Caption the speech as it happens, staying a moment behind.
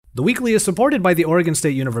The Weekly is supported by the Oregon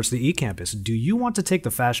State University eCampus. Do you want to take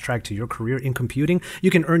the fast track to your career in computing?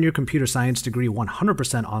 You can earn your computer science degree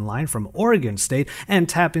 100% online from Oregon State and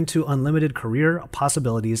tap into unlimited career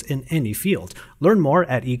possibilities in any field. Learn more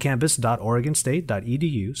at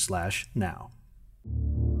ecampus.oregonstate.edu/now.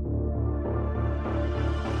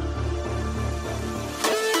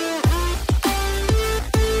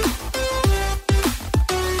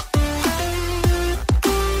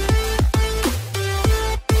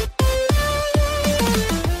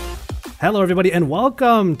 Hello, everybody, and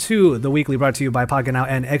welcome to The Weekly, brought to you by Pocketnow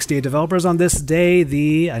and XDA developers on this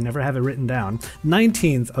day, I never have it written down,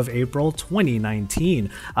 19th of April,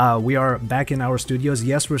 2019. We are back in our studios.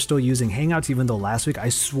 Yes, we're still using Hangouts, even though last week I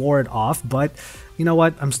swore it off, but you know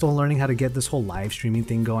what? I'm still learning how to get this whole live streaming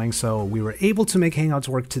thing going, so we were able to make Hangouts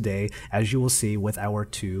work today, as you will see with our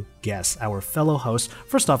two guests, our fellow hosts.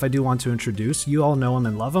 First off, I do want to introduce, you all know him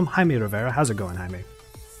and love him, Jaime Rivera. How's it going, Jaime?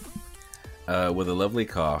 With a lovely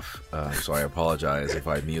cough, so I apologize if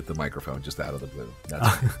I mute the microphone just out of the blue.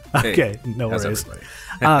 That's okay, no worries.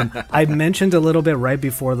 I mentioned a little bit right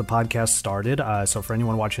before the podcast started, so for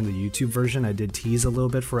anyone watching the YouTube version, I did tease a little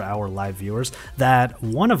bit for our live viewers that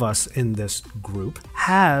one of us in this group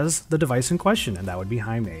has the device in question, and that would be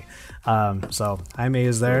Jaime. So Jaime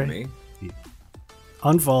is there. Me?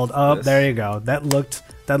 Unfold. Oh, this? There you go. That looked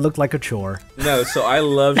like a chore. No, so I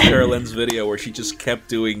love Sherilyn's video where she just kept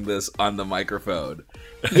doing this on the microphone.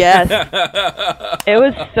 Yes. It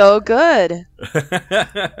was so good.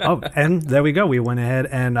 Oh, and there we go. We went ahead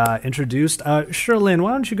and introduced Sherilyn.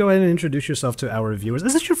 Why don't you go ahead and introduce yourself to our viewers?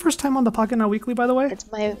 Is this your first time on the Pocketnow Weekly, by the way?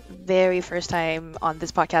 It's my very first time on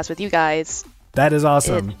this podcast with you guys. That is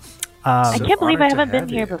awesome. I can't believe I haven't been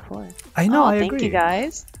here before. I know, I agree. Thank you,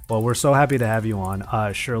 guys. Well, we're so happy to have you on.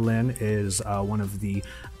 Sherilyn is one of the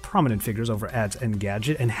prominent figures over at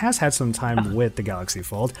Engadget and has had some time with the Galaxy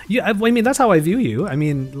Fold. I mean, that's how I view you. I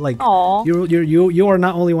mean, like, you are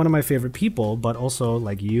not only one of my favorite people, but also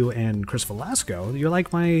like you and Chris Velasco. You're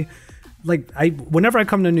like my, whenever I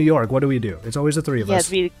come to New York, what do we do? It's always the three of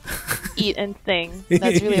us. Yes, we eat and sing.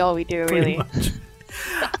 That's really all we do, really.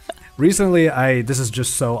 Recently, this is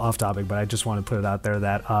just so off topic, but I just want to put it out there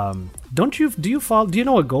that do you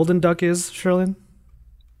know what Golden Duck is, Sherilyn?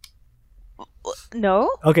 No.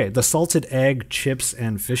 Okay, the salted egg, chips,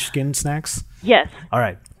 and fish skin snacks. Yes. All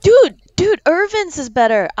right. Dude, Irvin's is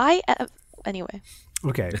better. Anyway.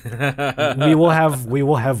 Okay. we will have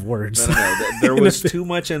words. No. There was too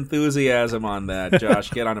much enthusiasm on that. Josh,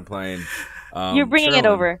 get on a plane. You're bringing it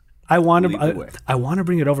over. I want to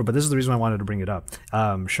bring it over, but this is the reason I wanted to bring it up.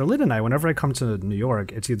 Sherilyn and I, whenever I come to New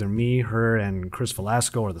York, it's either me, her, and Chris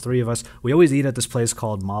Velasco, or the three of us. We always eat at this place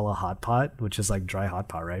called Mala Hot Pot, which is like dry hot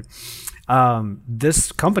pot, right?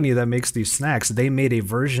 This company that makes these snacks, they made a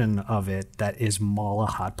version of it that is Mala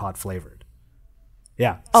Hot Pot flavored.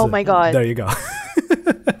 Yeah. Oh my God. There you go.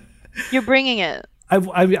 You're bringing it.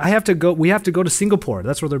 I have to go. We have to go to Singapore.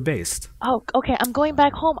 That's where they're based. Oh, okay. I'm going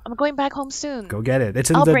back home. soon. Go get it. It's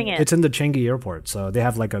in It's in the Changi airport, so they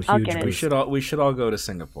have like a huge. We should all go to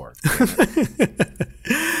Singapore.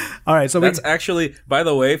 All right. So that's actually, by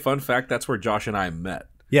the way, fun fact. That's where Josh and I met.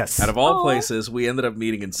 Yes. Out of all places, we ended up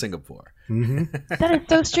meeting in Singapore. Mm-hmm. That is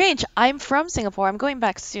so strange. I'm from Singapore. I'm going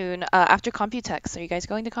back soon after Computex. Are you guys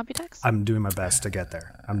going to Computex? I'm doing my best to get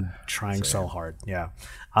there. I'm trying so hard. Yeah.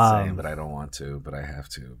 Same, but I don't want to, but I have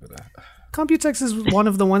to. But Computex is one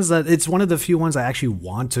of the ones it's one of the few ones I actually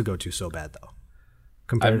want to go to so bad, though.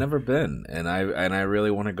 I've never been, and I really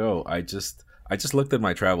want to go. I just looked at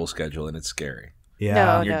my travel schedule, and it's scary.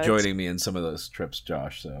 Yeah, you're joining me in some of those trips,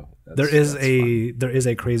 Josh. So there is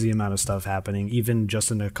a crazy amount of stuff happening. Even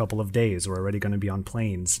just in a couple of days, we're already going to be on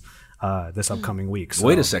planes this upcoming week. So.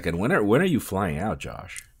 Wait a second. When are you flying out,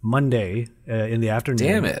 Josh? Monday in the afternoon.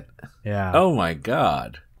 Damn it! Yeah. Oh my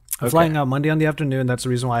God. I'm flying out Monday on the afternoon. That's the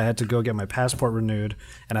reason why I had to go get my passport renewed,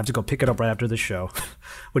 and I have to go pick it up right after the show,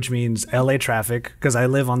 which means LA traffic, because I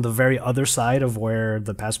live on the very other side of where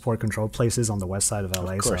the passport control place is on the west side of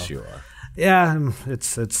LA. Of course you are. Yeah,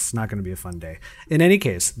 it's not going to be a fun day. In any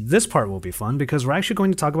case, this part will be fun because we're actually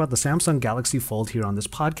going to talk about the Samsung Galaxy Fold here on this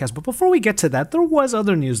podcast. But before we get to that, there was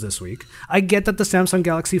other news this week. I get that the Samsung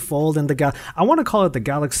Galaxy Fold and I want to call it the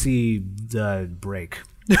Galaxy break.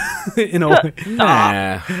 In a way. No,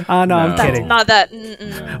 I'm kidding. Not that.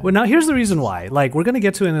 Well, now here's the reason why. Like, we're going to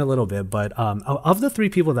get to it in a little bit, but of the three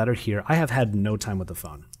people that are here, I have had no time with the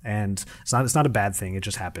phone, and it's not a bad thing. It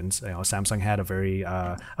just happens. Samsung had a very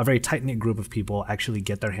tight-knit group of people actually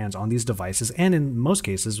get their hands on these devices, and in most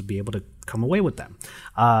cases, be able to come away with them.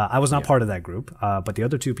 I was not part of that group, but the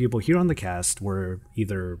other two people here on the cast were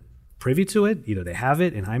either privy to it. Either they have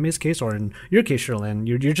it in Jaime's case, or in your case, Sherlyn,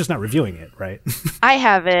 you're just not reviewing it, right? I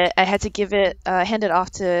have it. I had to hand it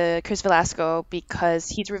off to Chris Velasco because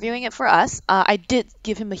he's reviewing it for us. I did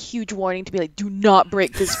give him a huge warning to be like, do not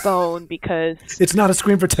break this phone because it's not a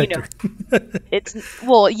screen protector.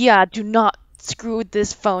 Do not screw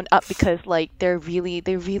this phone up because like they're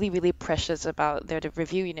really precious about their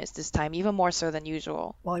review units this time, even more so than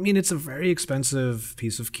usual. Well, I mean, it's a very expensive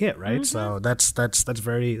piece of kit, right? So that's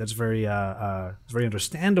very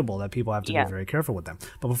understandable that people have to be very careful with them.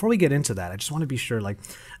 But before we get into that, I just want to be sure, like,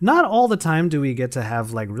 not all the time do we get to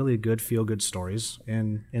have like really good feel good stories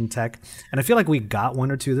in tech, and I feel like we got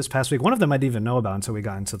one or two this past week. One of them I didn't even know about until we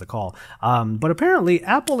got into the call. But apparently,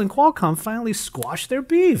 Apple and Qualcomm finally squashed their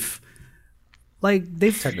beef. Like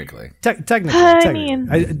they've technically, I mean,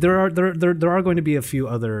 there are going to be a few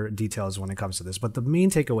other details when it comes to this, but the main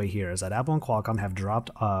takeaway here is that Apple and Qualcomm have dropped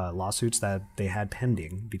lawsuits that they had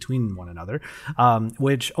pending between one another,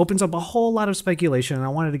 which opens up a whole lot of speculation. And I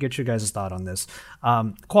wanted to get your guys' thought on this.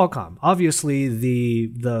 Qualcomm, obviously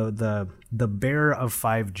the bearer of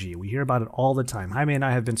 5G. We hear about it all the time. Jaime and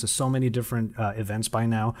I have been to so many different events by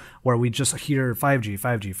now where we just hear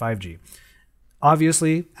 5G.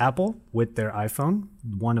 Obviously, Apple, with their iPhone,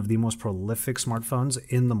 one of the most prolific smartphones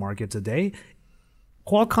in the market today.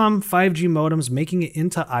 Qualcomm 5G modems making it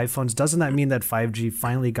into iPhones. Doesn't that mean that 5G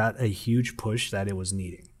finally got a huge push that it was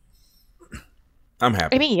needing? I'm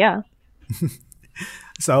happy. I mean, yeah.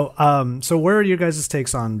 So where are your guys'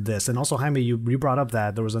 takes on this? And also, Jaime, you brought up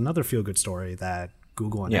that there was another feel-good story that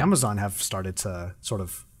Google and Amazon have started to sort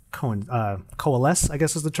of coalesce, I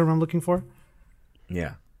guess is the term I'm looking for.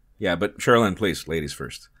 Yeah. Yeah, but Sherlyn, please, ladies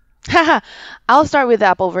first. I'll start with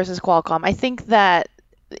Apple versus Qualcomm. I think that,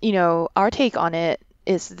 our take on it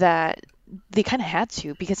is that they kind of had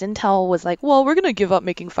to because Intel was like, well, we're going to give up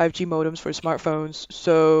making 5G modems for smartphones.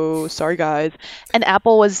 So sorry, guys. And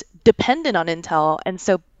Apple was dependent on Intel. And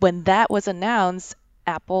so when that was announced,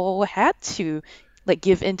 Apple had to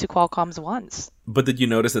give in to Qualcomm's wants. But did you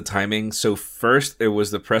notice the timing? So first it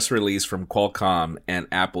was the press release from Qualcomm and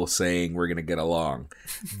Apple saying we're going to get along.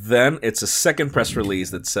 Then it's a second press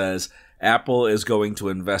release that says Apple is going to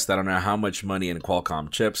invest I don't know how much money in Qualcomm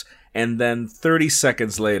chips. And then 30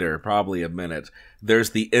 seconds later, probably a minute,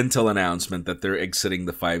 there's the Intel announcement that they're exiting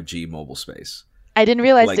the 5G mobile space. I didn't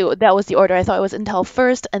realize that was the order. I thought it was Intel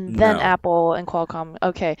first and then No. Apple and Qualcomm.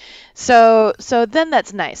 Okay. So then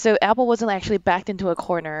that's nice. So Apple wasn't actually backed into a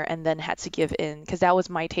corner and then had to give in because that was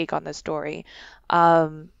my take on the story.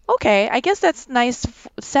 Okay, I guess that's nice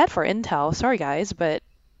sad for Intel. Sorry guys, but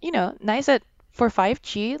nice for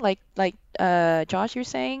 5G like Josh you're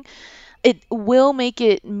saying. It will make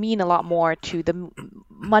it mean a lot more to the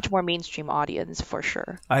much more mainstream audience for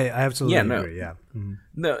sure. I absolutely agree. Yeah. Mm-hmm.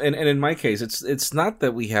 No, and in my case, it's not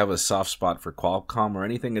that we have a soft spot for Qualcomm or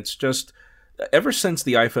anything. It's just ever since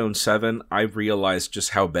the iPhone 7, I've realized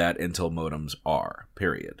just how bad Intel modems are,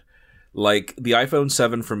 period. Like, the iPhone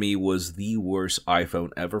 7 for me was the worst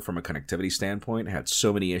iPhone ever from a connectivity standpoint. It had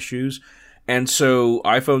so many issues. And so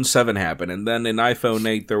iPhone 7 happened, and then in iPhone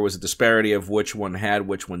 8 there was a disparity of which one had,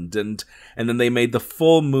 which one didn't, and then they made the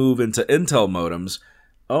full move into Intel modems.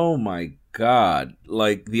 Oh my god.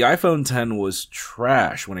 Like, the iPhone 10 was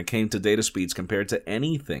trash when it came to data speeds compared to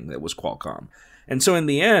anything that was Qualcomm. And so in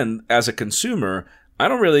the end, as a consumer, I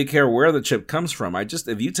don't really care where the chip comes from.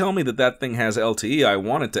 If you tell me that thing has LTE, I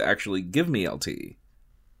want it to actually give me LTE.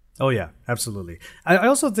 Oh yeah, absolutely. I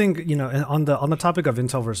also think on the topic of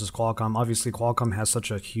Intel versus Qualcomm, obviously Qualcomm has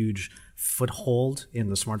such a huge foothold in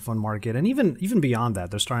the smartphone market, and even beyond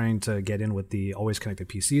that, they're starting to get in with the always connected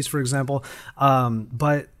PCs, for example.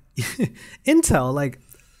 But Intel,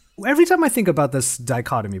 every time I think about this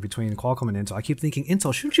dichotomy between Qualcomm and Intel, I keep thinking,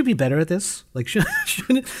 Intel, shouldn't you be better at this?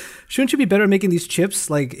 Shouldn't you be better at making these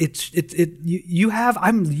chips? I'm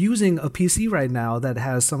using a PC right now that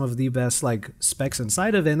has some of the best specs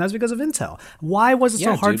inside of it, and that's because of Intel. Why was it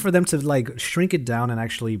so hard for them to shrink it down and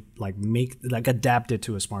actually adapt it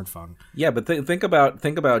to a smartphone? Yeah, but think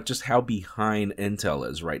about just how behind Intel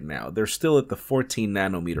is right now. They're still at the 14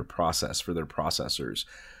 nanometer process for their processors.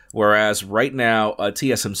 Whereas right now,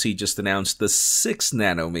 TSMC just announced the 6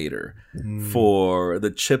 nanometer for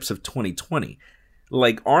the chips of 2020.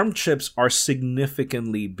 ARM chips are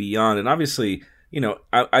significantly beyond. And obviously,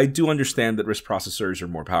 I do understand that RISC processors are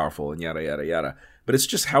more powerful and yada, yada, yada. But it's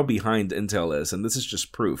just how behind Intel is. And this is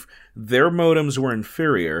just proof. Their modems were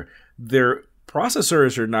inferior. Their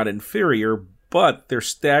processors are not inferior, but they're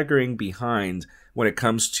staggering behind when it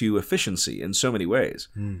comes to efficiency in so many ways.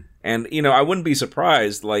 And, I wouldn't be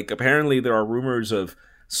surprised. Apparently there are rumors of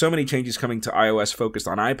so many changes coming to iOS focused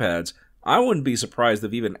on iPads. I wouldn't be surprised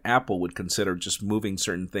if even Apple would consider just moving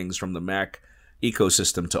certain things from the Mac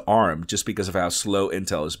ecosystem to ARM just because of how slow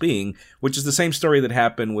Intel is being, which is the same story that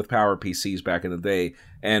happened with Power PCs back in the day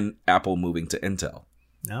and Apple moving to Intel.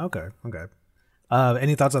 Okay.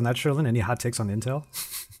 Any thoughts on that, Sherlyn? Any hot takes on Intel?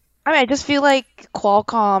 I mean, I just feel like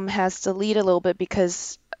Qualcomm has to lead a little bit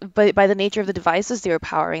because by the nature of the devices they were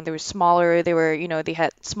powering, they were smaller, they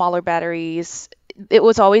had smaller batteries. It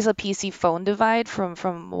was always a PC phone divide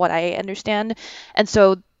from what I understand. And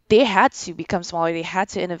so they had to become smaller, they had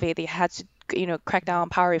to innovate, they had to crack down on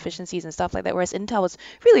power efficiencies and stuff like that. Whereas Intel was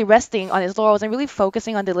really resting on its laurels and really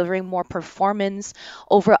focusing on delivering more performance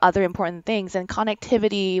over other important things. And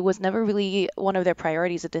connectivity was never really one of their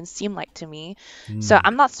priorities. It didn't seem like to me. So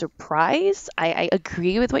I'm not surprised. I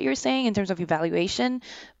agree with what you're saying in terms of evaluation,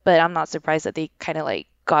 but I'm not surprised that they kind of like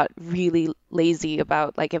got really lazy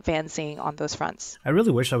about like advancing on those fronts. I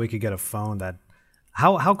really wish that we could get a phone that.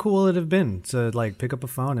 How cool would it have been to like pick up a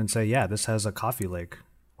phone and say, yeah, this has a coffee lake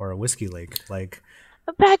or a whiskey lake, like.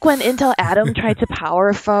 Back when Intel Atom tried to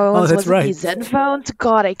power phones, that's right. These Zen phones?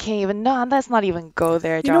 God, I can't even. No, let's not even go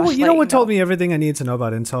there, Josh. You know what told me everything I needed to know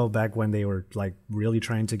about Intel back when they were like really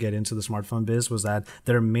trying to get into the smartphone biz was that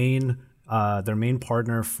their main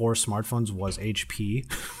partner for smartphones was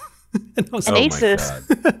HP. And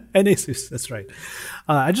Asus. And Asus, that's right.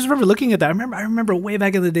 I just remember looking at that. I remember way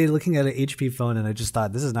back in the day looking at an HP phone, and I just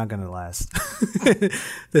thought, this is not going to last.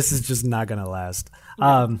 This is just not going to last.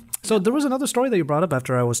 So there was another story that you brought up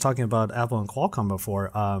after I was talking about Apple and Qualcomm before.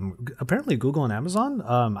 Apparently Google and Amazon.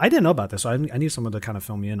 I didn't know about this, so I need someone to kind of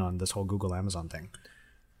fill me in on this whole Google Amazon thing.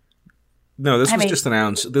 No, this was just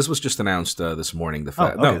announced. This was just announced this morning.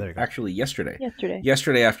 Actually yesterday.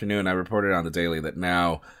 Yesterday afternoon, I reported on the Daily that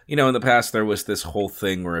now, in the past there was this whole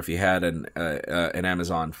thing where if you had an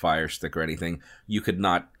Amazon Fire Stick or anything, you could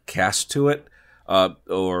not cast to it,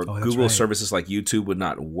 or Google services like YouTube would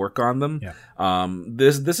not work on them. Yeah.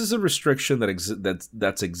 This is a restriction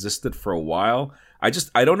that's existed for a while. I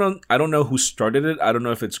don't know who started it. I don't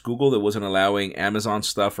know if it's Google that wasn't allowing Amazon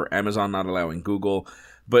stuff or Amazon not allowing Google.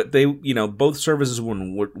 But they, both services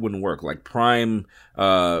wouldn't work. Like Prime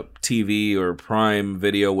TV or Prime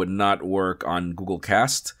Video would not work on Google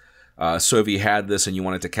Cast. So if you had this and you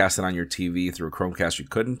wanted to cast it on your TV through a Chromecast, you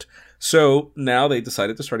couldn't. So now they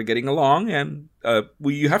decided to start getting along, and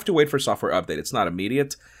you have to wait for software update. It's not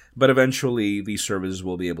immediate, but eventually these services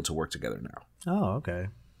will be able to work together now. Oh, okay.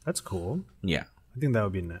 That's cool. Yeah. I think that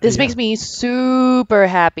would be nice. This makes me super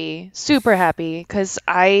happy, because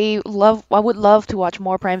I would love to watch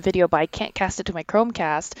more Prime Video, but I can't cast it to my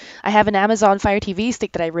Chromecast. I have an Amazon Fire TV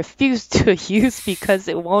stick that I refuse to use because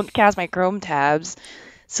it won't cast my Chrome tabs.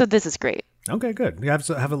 So this is great. Okay, good. You have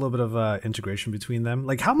to have a little bit of integration between them.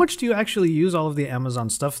 Like, how much do you actually use all of the Amazon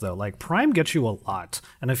stuff, though? Like, Prime gets you a lot,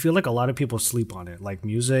 and I feel like a lot of people sleep on it. Like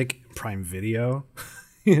music, Prime Video,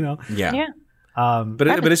 Yeah. But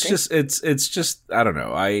it's just I don't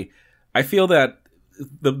know. I feel that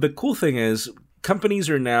the cool thing is companies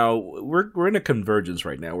are now we're in a convergence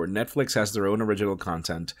right now where Netflix has their own original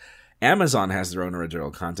content, Amazon has their own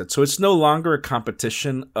original content, so it's no longer a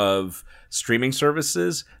competition of streaming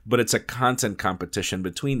services, but it's a content competition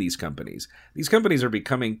between these companies. These companies are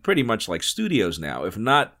becoming pretty much like studios now, if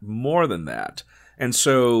not more than that. And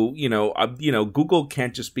so Google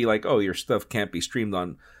can't just be like, oh, your stuff can't be streamed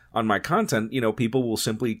on my content. People will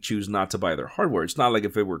simply choose not to buy their hardware. It's not like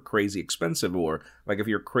if it were crazy expensive or like if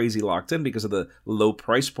you're crazy locked in because of the low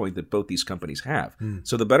price point that both these companies have.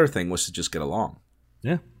 So the better thing was to just get along.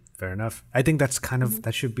 Yeah, fair enough. I think that's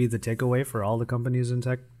that should be the takeaway for all the companies in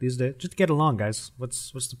tech these days. Just get along, guys.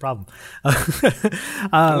 What's the problem?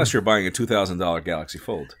 Unless you're buying a $2,000 Galaxy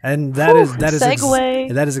Fold. And that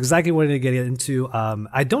is exactly what I get into.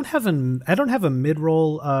 I don't have a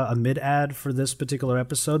mid-roll, a mid-ad for this particular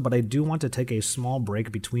episode, but I do want to take a small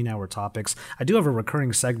break between our topics. I do have a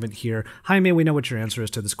recurring segment here. Jaime, we know what your answer is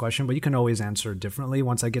to this question, but you can always answer differently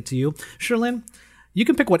once I get to you. Sherlyn, you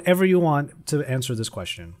can pick whatever you want to answer this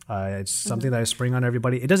question. It's something that I spring on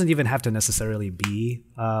everybody. It doesn't even have to necessarily be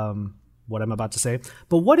what I'm about to say.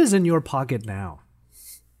 But what is in your pocket now?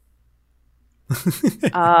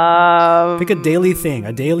 Pick a daily thing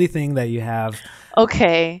that you have.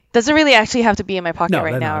 Okay. Doesn't really actually have to be in my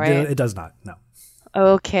pocket now, right? It does not. No.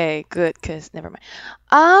 Okay, good, because never mind.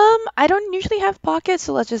 I don't usually have pockets,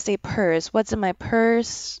 so let's just say purse. What's in my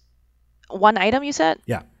purse? One item, you said?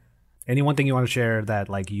 Yeah. Any one thing you want to share that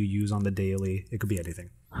like you use on the daily? It could be anything.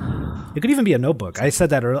 It could even be a notebook. I said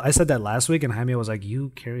that last week, and Jaime was like, "You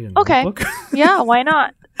carry a notebook?" Yeah, why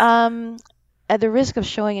not? At the risk of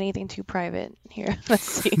showing anything too private here, let's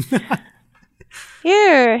see.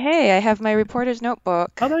 Here, hey, I have my reporter's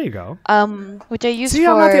notebook, Oh, there you go. which I use See,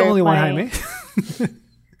 I'm not the for only one, my. Jaime.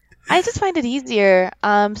 I just find it easier.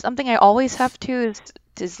 Something I always have to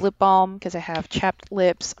is lip balm because I have chapped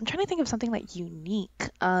lips. I'm trying to think of something like unique.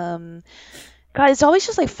 God, it's always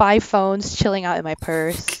just like 5 phones chilling out in my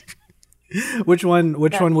purse. Which one?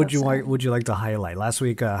 Which That's one so would you like? sad. Would you like to highlight? Last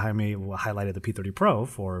week, Jaime highlighted the P30 Pro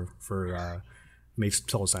for makes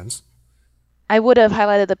total sense. I would have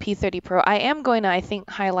highlighted the P30 Pro. I am going to, I think,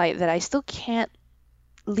 highlight that I still can't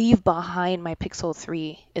leave behind my Pixel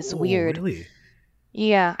 3. It's Oh, weird. really?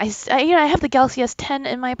 Yeah, I have the Galaxy S10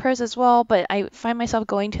 in my purse as well, but I find myself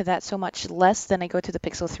going to that so much less than I go to the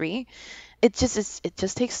Pixel 3. It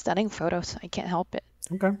just takes stunning photos. I can't help it.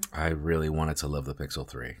 Okay. I really wanted to love the Pixel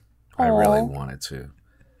 3. I really Oh, wanted to.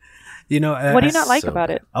 You know, what do you not like So about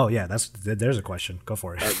bad. it? oh yeah, there's a question. Go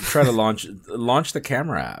for it. Try to launch the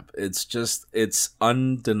camera app. It's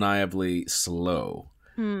undeniably slow.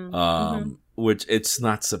 Mm-hmm. Which it's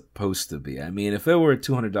not supposed to be. I mean, if it were a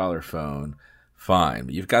 $200 phone, fine.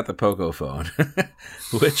 But you've got the Poco phone,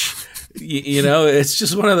 which it's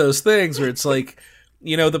just one of those things where it's like,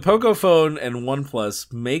 the Poco phone and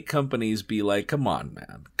OnePlus make companies be like, come on,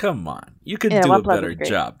 man, come on, you could Yeah, do a OnePlus better is great.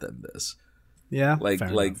 job than this. Yeah, Like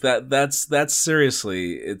fair like enough. that. That's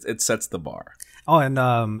seriously it sets the bar. Oh, and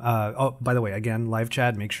by the way, again, live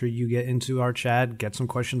chat. Make sure you get into our chat, get some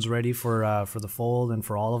questions ready for the fold and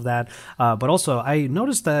for all of that. But also, I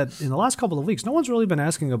noticed that in the last couple of weeks, no one's really been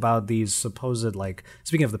asking about these supposed, like,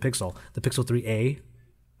 speaking of the Pixel 3a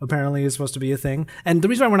apparently is supposed to be a thing. And the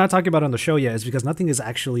reason why we're not talking about it on the show yet is because nothing is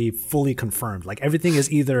actually fully confirmed. Like, everything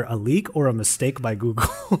is either a leak or a mistake by Google.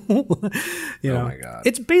 you Oh know, my God.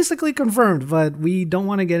 it's basically confirmed, but we don't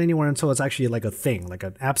want to get anywhere until it's actually like a thing, like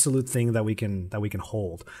an absolute thing that we can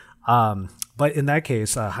hold. But in that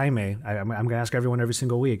case, Jaime, I'm going to ask everyone every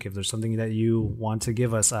single week if there's something that you want to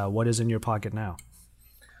give us. What is in your pocket now?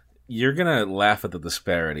 You're gonna laugh at the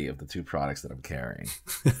disparity of the two products that I'm carrying.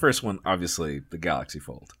 The first one, obviously, the Galaxy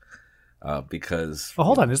Fold, because Oh,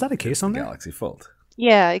 hold on, is that a it's case the on there? Galaxy Fold.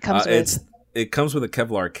 Yeah, it comes It's with it comes with a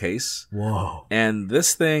Kevlar case, Whoa. and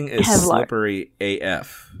this thing is Kevlar. slippery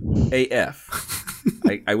AF.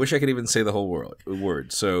 AF. I wish I could even say the whole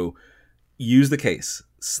word. So use the case,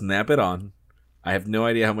 snap it on. I have no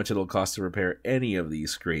idea how much it'll cost to repair any of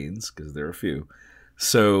these screens because there are a few.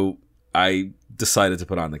 So I decided to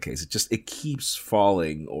put on the case. It keeps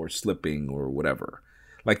falling or slipping or whatever.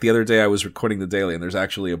 Like the other day I was recording the daily and there's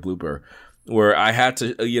actually a blooper where I had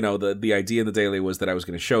to, the idea in the daily was that I was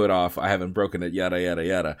going to show it off. I haven't broken it, yada, yada,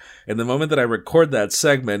 yada. And the moment that I record that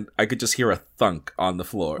segment, I could just hear a thunk on the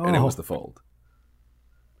floor and it Oh. was the Fold.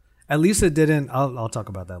 At least it didn't. I'll talk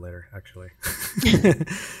about that later, actually.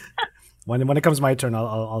 when it comes my turn,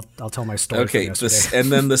 I'll tell my story. Okay, from yesterday.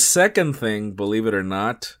 and then the second thing, believe it or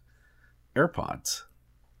not, AirPods.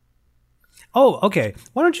 Oh, okay.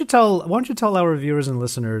 Why don't you tell our viewers and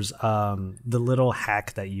listeners the little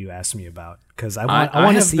hack that you asked me about? Because I want to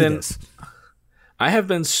have see been- this. I have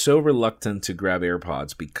been so reluctant to grab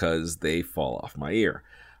AirPods because they fall off my ear.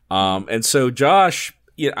 And so Josh,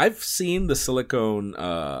 I've seen the silicone,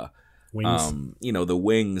 Wings. the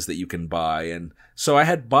wings that you can buy. And so I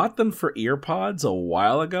had bought them for EarPods a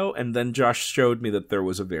while ago. And then Josh showed me that there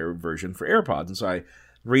was a version for AirPods. And so I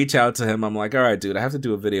reach out to him. I'm like, all right, dude, I have to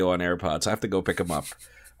do a video on AirPods. I have to go pick them up.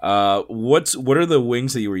 What are the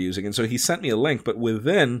wings that you were using? And so he sent me a link, but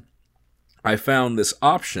within I found this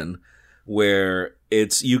option where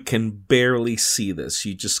you can barely see this.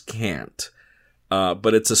 You just can't.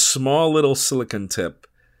 But it's a small little silicone tip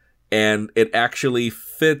and it actually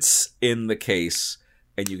fits in the case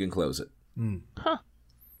and you can close it.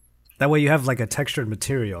 That way you have like a textured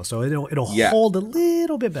material, so it'll Yeah. hold a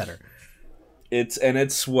little bit better.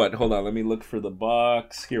 It's what? Hold on, let me look for the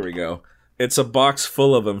box. Here we go. It's a box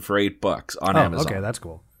full of them for $8 on Amazon. Okay, that's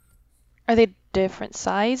cool. Are they different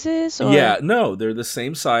sizes or Yeah, no, they're the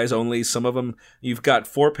same size, only some of them, you've got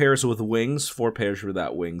 4 pairs with wings, 4 pairs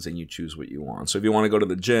without wings, and you choose what you want. So if you want to go to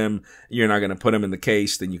the gym, you're not going to put them in the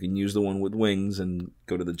case, then you can use the one with wings and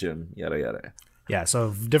go to the gym, yada, yada. Yeah,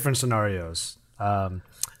 so different scenarios. All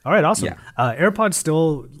right, awesome. Yeah. AirPods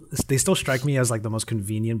still strike me as like the most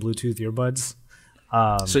convenient Bluetooth earbuds.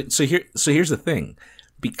 So here's the thing.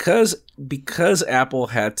 Because Apple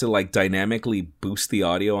had to like dynamically boost the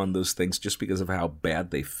audio on those things just because of how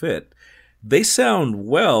bad they fit, they sound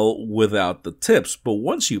well without the tips, but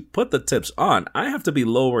once you put the tips on, I have to be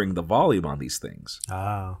lowering the volume on these things.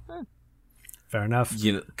 Ah, fair enough.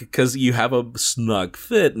 Because you have a snug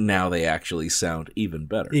fit, now they actually sound even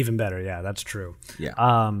better. Even better, yeah, that's true.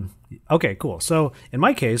 Yeah. Okay, cool. So in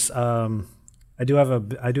my case, I do have a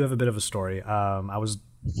bit of a story. I was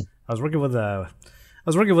working with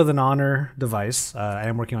an Honor device. I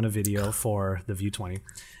am working on a video for the View 20,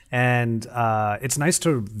 and it's nice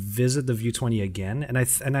to visit the View 20 again. And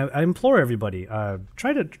I implore everybody,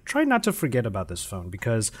 try not to forget about this phone,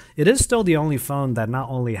 because it is still the only phone that not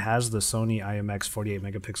only has the Sony IMX 48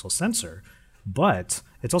 megapixel sensor, but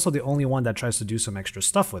it's also the only one that tries to do some extra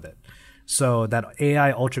stuff with it. So that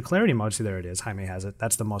AI ultra clarity mode, see, there it is. Jaime has it.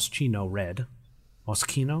 That's the Moschino red.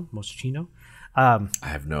 Moschino. I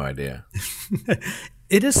have no idea.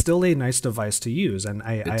 It is still a nice device to use, and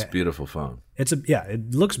It's a beautiful phone.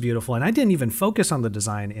 It looks beautiful, and I didn't even focus on the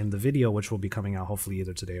design in the video, which will be coming out hopefully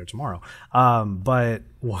either today or tomorrow. But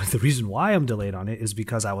the reason why I'm delayed on it is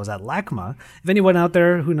because I was at LACMA. If anyone out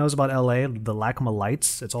there who knows about LA, the LACMA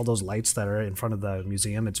lights, it's all those lights that are in front of the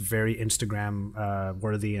museum. It's very Instagram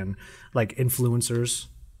worthy, and like influencers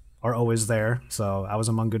are always there. So I was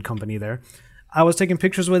among good company there. I was taking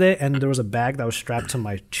pictures with it, and there was a bag that was strapped to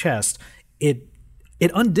my chest. It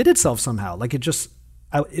undid itself somehow. Like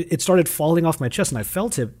it started falling off my chest, and I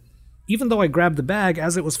felt it. Even though I grabbed the bag,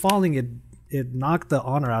 as it was falling, it knocked the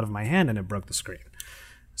Honor out of my hand, and it broke the screen.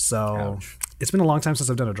 So Ouch. It's been a long time since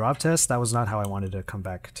I've done a drop test. That was not how I wanted to come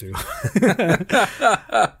back to.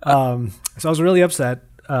 So I was really upset.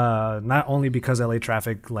 Not only because LA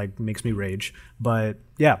traffic like makes me rage, but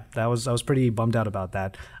yeah, I was pretty bummed out about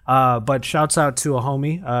that. But shouts out to a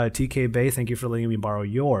homie, TK Bay. Thank you for letting me borrow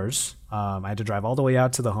yours. I had to drive all the way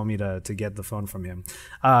out to the homie to get the phone from him.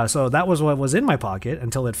 So that was what was in my pocket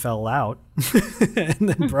until it fell out and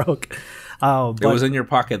then broke. It was in your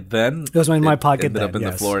pocket then? It was in my pocket ended then, up in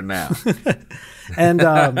the floor now. And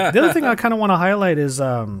the other thing I kind of want to highlight is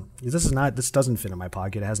this doesn't fit in my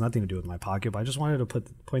pocket. It has nothing to do with my pocket, but I just wanted to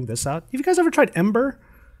point this out. Have you guys ever tried Ember?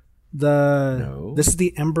 No. This is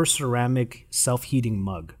the Ember ceramic self-heating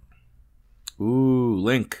mug. Ooh,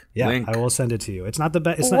 Link. Yeah, Link. I will send it to you. It's not the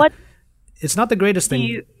best. What? It's not the greatest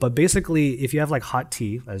thing, but basically, if you have like hot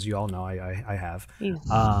tea, as you all know, I have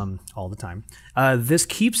all the time. This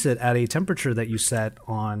keeps it at a temperature that you set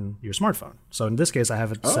on your smartphone. So in this case, I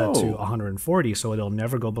have it set to 140, so it'll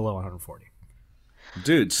never go below 140.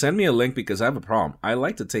 Dude, send me a link because I have a problem. I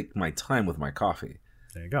like to take my time with my coffee.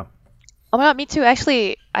 There you go. Oh my god, me too.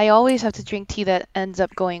 Actually, I always have to drink tea that ends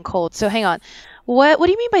up going cold. So hang on. What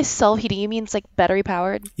do you mean by self-heating? You mean it's like battery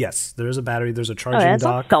powered? Yes, there is a battery. There's a charging that's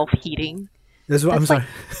dock. Not self-heating. I'm sorry.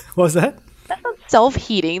 What was that? That's not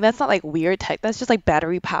self-heating. That's not like weird tech. That's just like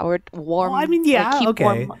battery powered, warm. Well, I mean, yeah, like,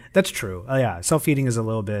 okay, warm. That's true. Yeah, self-heating is a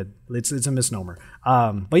little bit. It's a misnomer.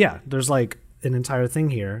 But yeah, there's like an entire thing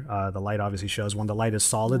here. The light obviously shows when the light is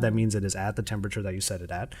solid, that means it is at the temperature that you set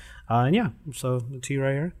it at. And yeah, so the tea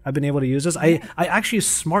right here. I've been able to use this. I actually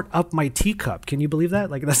smart up my teacup. Can you believe that?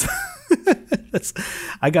 Like that's that's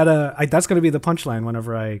gonna be the punchline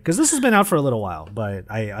whenever because this has been out for a little while, but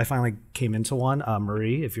I finally came into one.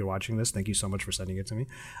 Marie, if you're watching this, thank you so much for sending it to me.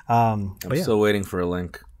 I'm still waiting for a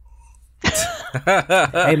link.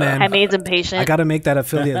 Hey man, I made impatient. I gotta make that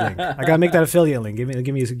affiliate link.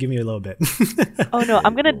 Give me a little bit. Oh no,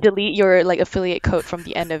 I'm gonna delete your like affiliate code from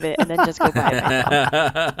the end of it and then just go buy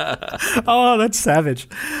it. Oh, that's savage.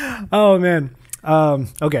 Oh man.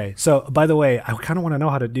 Okay, so by the way, I kind of want to know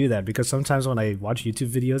how to do that because sometimes when I watch YouTube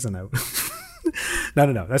videos and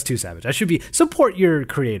no, that's too savage. I should be support your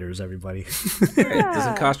creators, everybody. It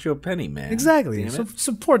doesn't cost you a penny, man. Exactly,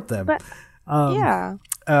 support them. But, yeah.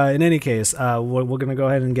 In any case, we're going to go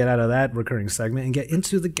ahead and get out of that recurring segment and get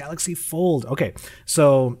into the Galaxy Fold. Okay,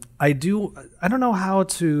 so I don't know how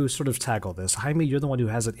to sort of tackle this. Jaime, you're the one who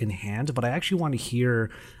has it in hand, but I actually want to hear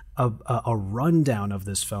a rundown of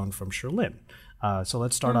this phone from Cherlynn. So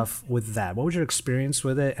let's start off with that. What was your experience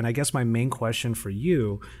with it? And I guess my main question for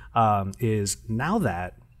you is, now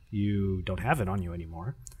that you don't have it on you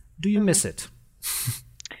anymore, do you miss it?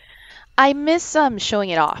 I miss showing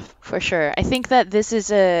it off for sure. I think that this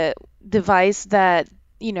is a device that,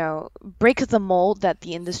 breaks the mold that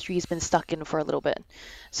the industry has been stuck in for a little bit.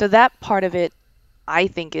 So that part of it, I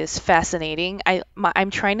think, is fascinating.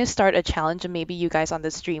 I'm trying to start a challenge, and maybe you guys on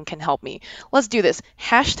the stream can help me. Let's do this.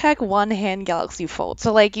 # one hand Galaxy Fold.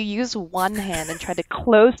 So like you use one hand and try to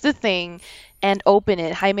close the thing and open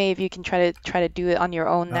it. Jaime, if you can try to do it on your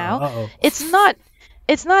own now. Uh-oh. It's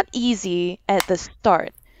not easy at the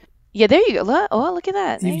start. Yeah, there you go. Oh, look at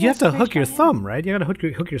that. You have to hook your thumb, right? You got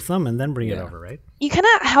to hook your thumb and then bring it over, right? You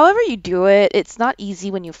cannot, however you do it, it's not easy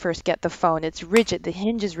when you first get the phone. It's rigid. The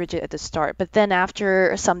hinge is rigid at the start. But then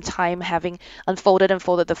after some time having unfolded and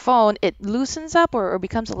folded the phone, it loosens up or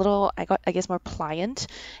becomes a little, I guess, more pliant,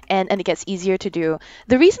 and it gets easier to do.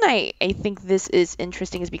 The reason I think this is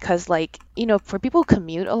interesting is because, like, for people who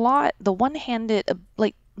commute a lot, the one-handed,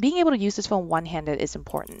 like, being able to use this phone one-handed is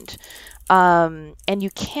important. And you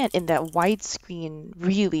can't in that widescreen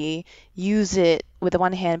really use it with the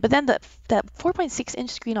one hand. But then that 4.6-inch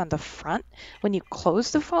screen on the front, when you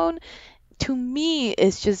close the phone, to me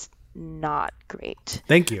is just not great.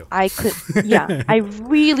 Thank you. I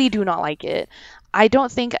really do not like it. I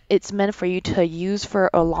don't think it's meant for you to use for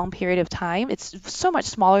a long period of time. It's so much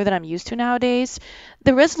smaller than I'm used to nowadays.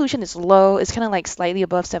 The resolution is low. It's kind of like slightly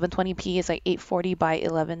above 720p. It's like 840 by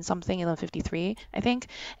 1153, I think.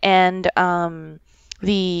 And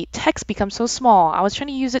the text becomes so small. I was trying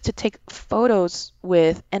to use it to take photos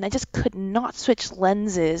with, and I just could not switch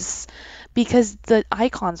lenses because the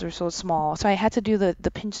icons are so small. So I had to do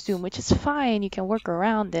the pinch zoom, which is fine. You can work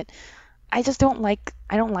around it. I don't like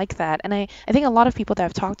that. And I think a lot of people that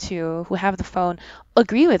I've talked to who have the phone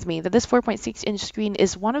agree with me that this 4.6-inch screen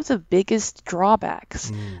is one of the biggest drawbacks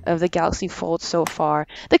of the Galaxy Fold so far.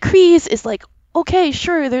 The crease is like, okay,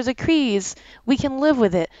 sure, there's a crease. We can live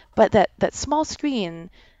with it. But that small screen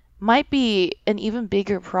might be an even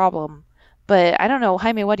bigger problem. But I don't know.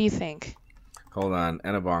 Jaime, what do you think? Hold on,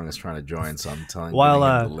 Enabong is trying to join, so I'm telling While,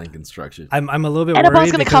 the link instructions. I'm a little bit Enabong's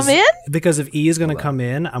worried gonna come in? because if E is going to come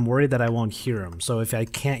in, I'm worried that I won't hear him. So if I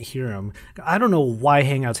can't hear him, I don't know why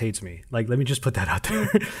Hangouts hates me. Like, let me just put that out there.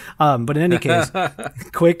 But in any case,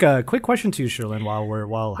 quick question to you, Sherlyn,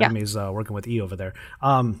 while Jaime's working with E over there.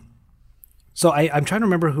 So I'm trying to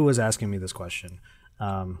remember who was asking me this question.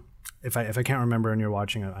 If I can't remember and you're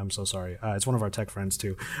watching, I'm so sorry. It's one of our tech friends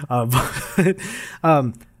too.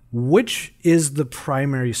 Which is the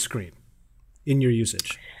primary screen in your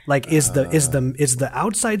usage? Like, is the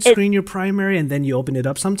outside screen your primary, and then you open it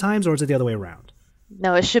up sometimes, or is it the other way around?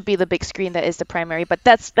 No, it should be the big screen that is the primary, but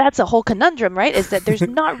that's a whole conundrum, right? Is that there's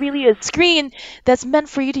not really a screen that's meant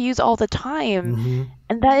for you to use all the time,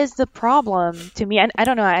 and that is the problem to me. And I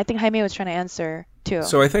don't know. I think Jaime was trying to answer too.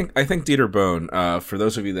 So I think Dieter Bohn. For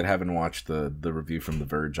those of you that haven't watched the review from The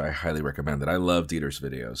Verge, I highly recommend it. I love Dieter's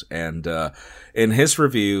videos, and in his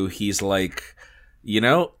review, he's like,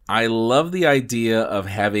 I love the idea of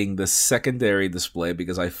having the secondary display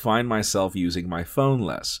because I find myself using my phone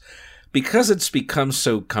less. Because it's become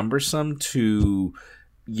so cumbersome to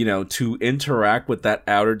interact with that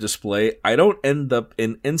outer display, I don't end up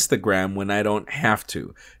in Instagram when I don't have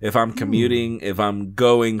to. If I'm commuting, if I'm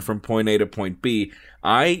going from point A to point B,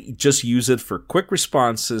 I just use it for quick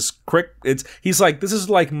responses. He's like, this is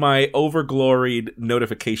like my overgloried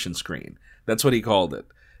notification screen. That's what he called it.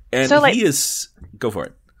 And so, go for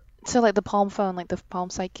it. So like the Palm phone, like the Palm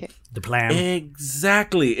Sidekick. The plan.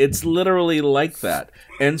 Exactly. It's literally like that.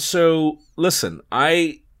 And so, listen,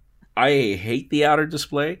 I hate the outer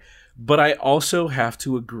display, but I also have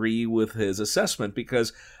to agree with his assessment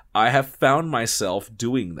because I have found myself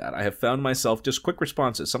doing that. I have found myself just quick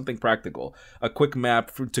responses, something practical, a quick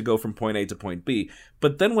map to go from point A to point B.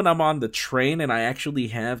 But then when I'm on the train and I actually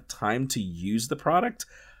have time to use the product,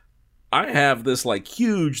 I have this like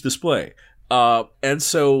huge display. And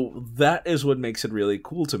so that is what makes it really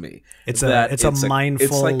cool to me. It's a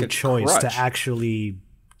mindful choice to actually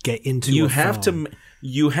get into. You have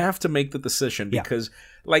to make the decision because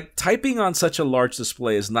like typing on such a large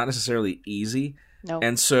display is not necessarily easy. No.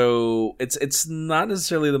 And so it's not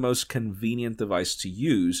necessarily the most convenient device to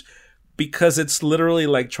use because it's literally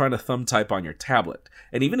like trying to thumb type on your tablet.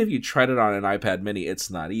 And even if you tried it on an iPad mini, it's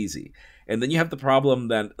not easy. And then you have the problem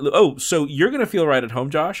that, so you're going to feel right at home,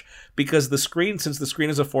 Josh, because since the screen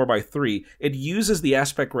is a 4:3, it uses the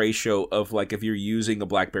aspect ratio of like if you're using a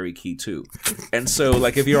BlackBerry Key 2. And so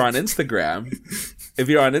like if you're on Instagram,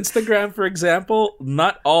 for example,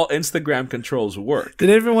 not all Instagram controls work. Did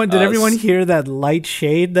everyone hear that light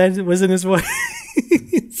shade that was in his voice?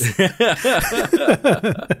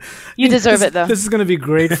 You deserve it, though. This is going to be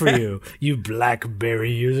great for you, you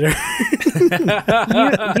BlackBerry user.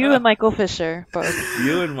 you and Michael Fisher, both.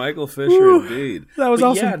 You and Michael Fisher, indeed. That was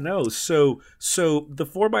awesome. Yeah, no. So the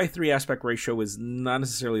 4:3 aspect ratio is not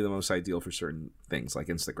necessarily the most ideal for certain things, like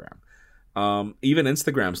Instagram. Even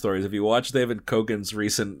Instagram stories, if you watch David Kogan's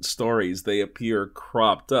recent stories, they appear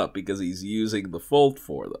cropped up because he's using the Fold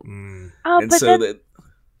for them. Oh, and but so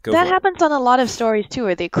Go That for it. happens on a lot of stories too,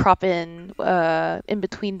 where they crop in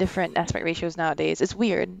between different aspect ratios nowadays. It's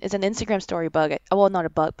weird. It's an Instagram story bug. Well, not a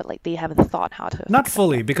bug, but like they haven't thought how to Not fix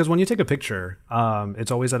fully, because when you take a picture,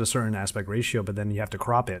 it's always at a certain aspect ratio, but then you have to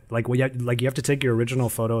crop it. Like you have to take your original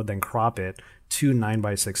photo, then crop it to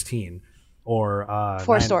 9:16, or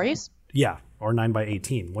for stories. Yeah, or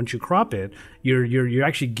 9:18. Once you crop it, you're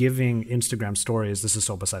actually giving Instagram stories. This is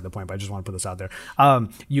so beside the point, but I just want to put this out there.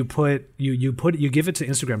 You give it to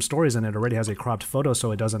Instagram stories, and it already has a cropped photo,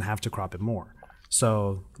 so it doesn't have to crop it more.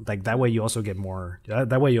 So like that way you also get more.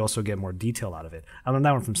 That way you also get more detail out of it. I learned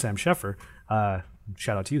that one from Sam Sheffer.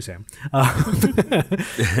 Shout out to you, Sam.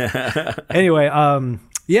 Anyway,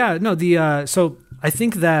 yeah, no, so I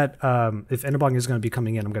think that if Enabong is going to be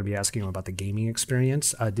coming in, I'm going to be asking him about the gaming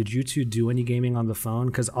experience. Did you two do any gaming on the phone?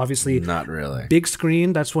 Because obviously, Not really. big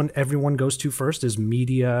screen, that's when everyone goes to first is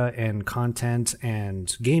media and content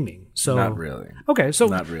and gaming. So Not really. Okay, so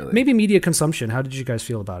Not really. maybe media consumption. How did you guys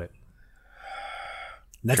feel about it?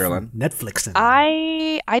 Carolyn? Netflixing.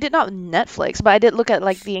 I did not Netflix, but I did look at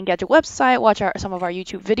like the Engadget website, watch some of our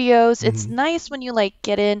YouTube videos. It's nice when you like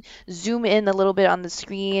get in, zoom in a little bit on the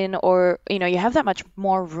screen, or you have that much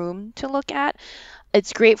more room to look at.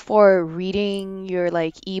 It's great for reading your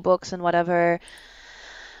like ebooks and whatever.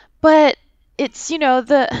 But it's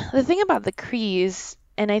the thing about the crease,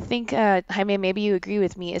 and I think Jaime, maybe you agree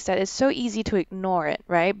with me, is that it's so easy to ignore it,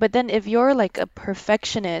 right? But then if you're like a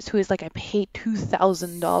perfectionist who is like, I paid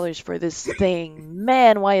 $2,000 for this thing,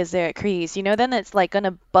 man, why is there a crease? Then it's like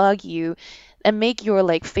gonna bug you and make your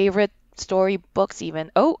like favorite story books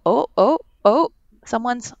even. Oh,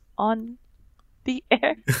 someone's on the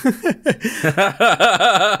air.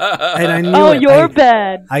 And I knew Oh, it. you're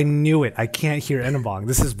bad. I knew it. I can't hear Enabong.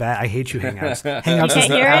 This is bad. I hate you, Hangouts. Hangouts is can't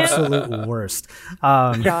the hear it? absolute worst.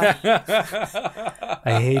 Josh.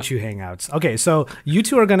 I hate you, Hangouts. Okay, so you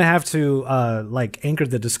two are going to have to anchor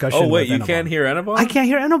the discussion. Oh wait, with you Enabong. can't hear Enabong? I can't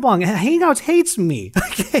hear Enabong. Hangouts hates me. I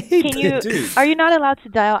hate Can you? Dude. Are you not allowed to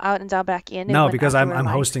dial out and dial back in? No, when because after I'm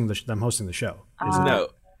we're live? hosting the show.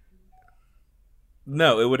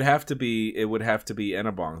 No, it would have to be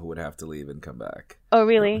Enabong who would have to leave and come back. Oh,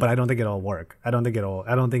 really? But I don't think it'll work. I don't think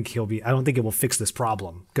it will fix this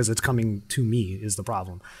problem because it's coming to me is the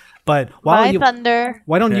problem. But Bye, Thunder.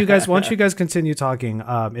 why don't you guys continue talking?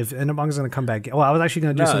 If Enabong's going to come back, well, I was actually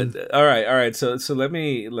going to do some. All right. So let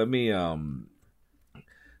me.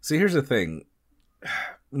 See, here's the thing.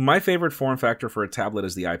 My favorite form factor for a tablet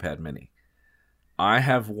is the iPad Mini. I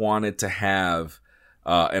have wanted to have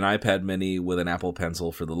an iPad Mini with an Apple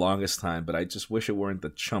Pencil for the longest time, but I just wish it weren't the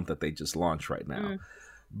chump that they just launched right now.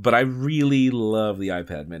 But I really love the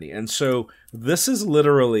iPad Mini. And so this is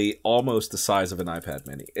literally almost the size of an iPad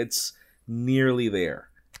Mini. It's nearly there.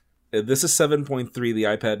 This is 7.3. The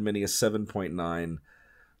iPad Mini is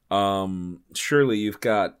 7.9. Surely you've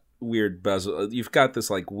got weird bezel. You've got this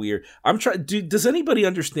like weird. Does anybody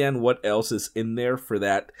understand what else is in there for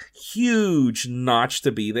that huge notch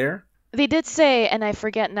to be there? They did say, and I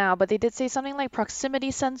forget now, but they did say something like proximity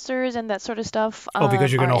sensors and that sort of stuff.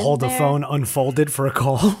 Because you're going to hold the phone unfolded for a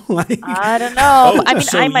call. I don't know. I mean,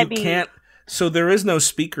 so I might you be. can't. So there is no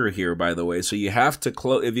speaker here, by the way. So you have to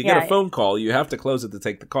close. If you get a phone call, you have to close it to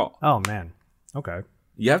take the call. Oh man. Okay.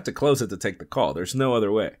 You have to close it to take the call. There's no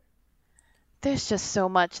other way. There's just so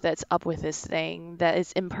much that's up with this thing that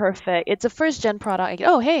is imperfect. It's a first gen product.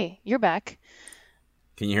 Oh, hey, you're back.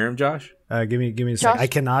 Can you hear him, Josh? Give me a Josh? sec. I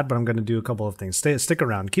cannot, but I'm going to do a couple of things. Stick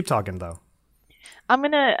around. Keep talking though.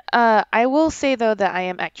 I will say though that I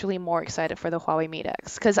am actually more excited for the Huawei Mate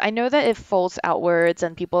X because I know that it folds outwards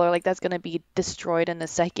and people are like, that's going to be destroyed in a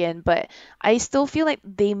second, but I still feel like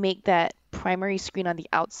they make that primary screen on the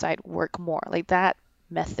outside work more. Like that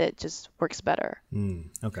method just works better.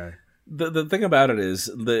 Okay. The thing about it is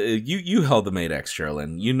you held the Mate X,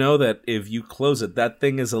 Sherilyn. You know that if you close it, that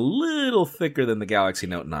thing is a little thicker than the Galaxy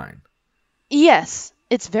Note 9. Yes,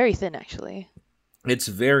 it's very thin actually. It's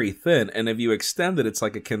very thin, and if you extend it, it's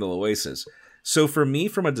like a Kindle Oasis. So for me,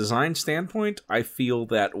 from a design standpoint, I feel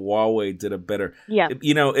that Huawei did a better... Yeah.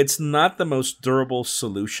 It's not the most durable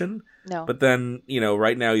solution, No. but then,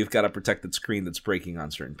 right now you've got a protected screen that's breaking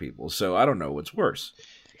on certain people. So I don't know what's worse.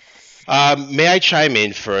 May I chime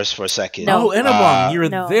in first for a second? No. Oh, Enabong, you're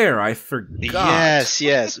No. there. I forgot.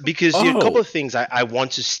 Yes, because a couple of things I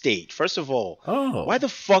want to state. First of all, why the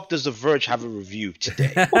fuck does The Verge have a review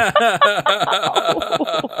today?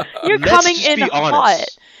 You're Let's coming just in be hot.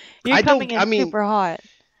 honest. You're coming in super hot.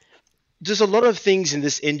 There's a lot of things in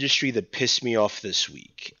this industry that piss me off this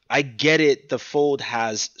week. I get it, the Fold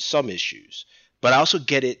has some issues, but I also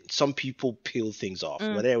get it, some people peel things off,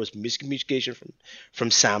 whether it was miscommunication from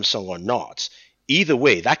Samsung or not. Either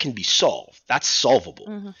way, that can be solved. That's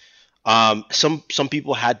solvable. Some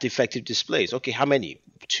people had defective displays. Okay, how many?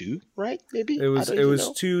 2, right? Maybe It was I don't even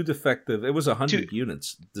know. 2 defective. It was 100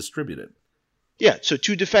 units distributed. Yeah, so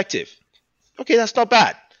 2 defective. Okay, that's not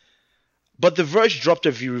bad. But The Verge dropped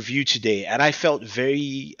a review today, and I felt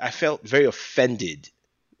very offended.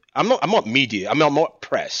 I'm not media. I'm not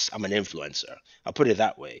press. I'm an influencer. I'll put it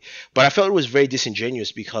that way. But I felt it was very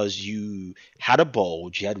disingenuous because you had a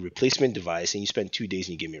bulge, you had a replacement device, and you spent 2 days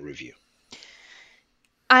and you gave me a review.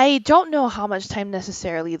 I don't know how much time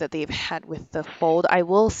necessarily that they've had with the Fold. I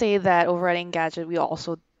will say that over at Engadget, we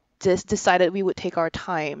also just decided we would take our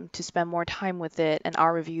time to spend more time with it, and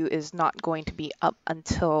our review is not going to be up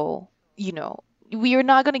until, we are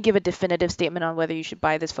not going to give a definitive statement on whether you should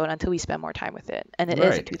buy this phone until we spend more time with it, and it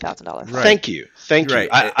is a $2,000 phone. Right. Thank you. Right.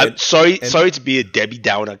 I'm sorry to be a Debbie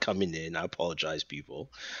Downer coming in. I apologize, people,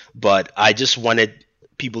 but I just wanted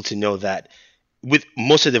people to know that with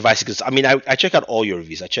most of the devices, because I check out all your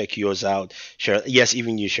reviews. I check yours out, yes,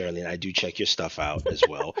 even you, Sherilyn. I do check your stuff out as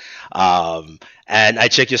well. And I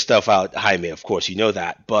check your stuff out, Jaime. Of course, you know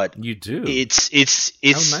that. But you do. It's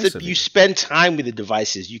nice that you spend time with the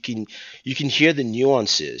devices. You can hear the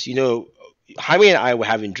nuances. Jaime and I were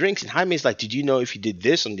having drinks, and Jaime's like, "Did you know if you did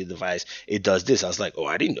this on the device, it does this?" I was like, "Oh,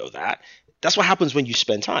 I didn't know that." That's what happens when you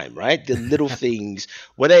spend time, right? The little things,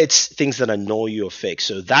 whether it's things that annoy you or fix.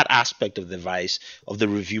 So that aspect of the device, of the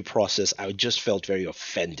review process, I just felt very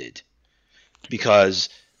offended because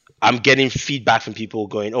I'm getting feedback from people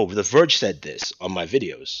going, "Oh, The Verge said this on my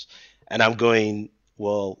videos." And I'm going,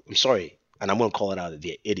 well, I'm sorry. And I'm going to call it out.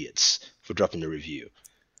 They're idiots for dropping the review.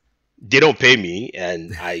 They don't pay me,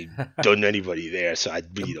 and I don't know anybody there, so I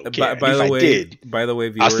really don't care. By the way,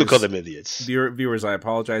 viewers, I'll still call them idiots. Viewers, I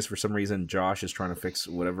apologize. For some reason, Josh is trying to fix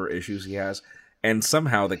whatever issues he has, and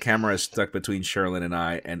somehow the camera is stuck between Sherilyn and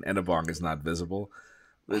I, and Enabong is not visible.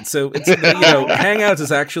 So it's Hangouts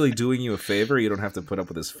is actually doing you a favor. You don't have to put up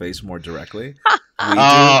with his face more directly.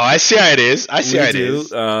 I see how it is.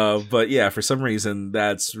 But yeah, for some reason,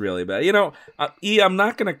 that's really bad. I'm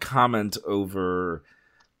not going to comment over.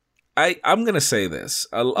 I'm going to say this.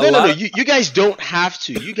 No. You guys don't have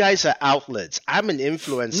to. You guys are outlets. I'm an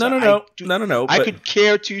influencer. No. I could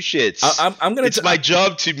care 2 shits. It's my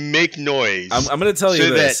job to make noise. I'm going to tell you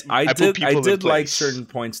this. I did like certain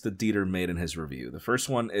points that Dieter made in his review. The first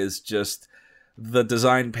one is just the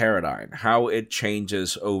design paradigm, how it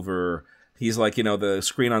changes over. He's like, the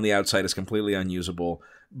screen on the outside is completely unusable,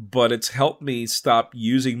 but it's helped me stop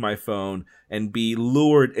using my phone and be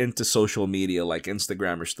lured into social media like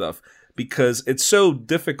Instagram or stuff because it's so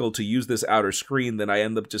difficult to use this outer screen that I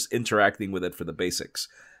end up just interacting with it for the basics.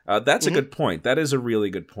 That's a good point. That is a really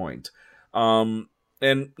good point. And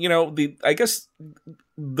I guess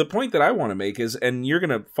the point that I want to make is, and you're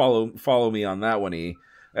gonna follow me on that one,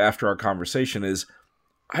 after our conversation, is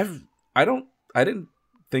I didn't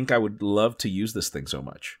think I would love to use this thing so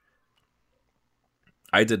much.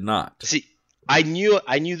 I did not. See, I knew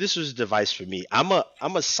this was a device for me. I'm a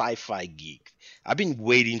sci-fi geek. I've been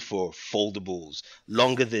waiting for foldables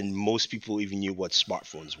longer than most people even knew what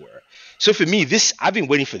smartphones were. So for me, I've been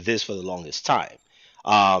waiting for this for the longest time.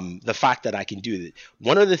 The fact that I can do it.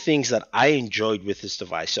 One of the things that I enjoyed with this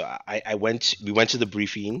device, so we went to the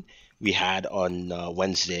briefing we had on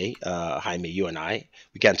Wednesday, Jaime, you and I.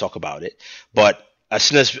 We can't talk about it, but as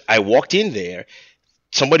soon as I walked in there,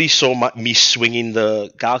 somebody saw me swinging the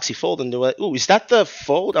Galaxy Fold, and they were like, "Ooh, is that the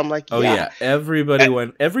Fold?" I'm like, "Yeah." Oh yeah, everybody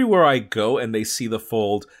went everywhere I go, and they see the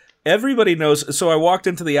Fold. Everybody knows. So I walked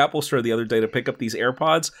into the Apple Store the other day to pick up these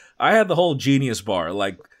AirPods. I had the whole Genius bar,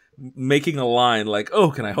 like making a line, like,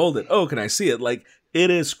 "Oh, can I hold it? Oh, can I see it?" Like, it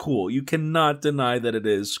is cool. You cannot deny that it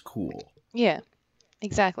is cool. Yeah,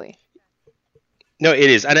 exactly. No, it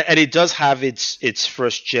is, and it does have its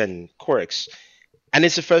first gen Cortex. And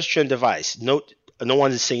it's a first-gen device. No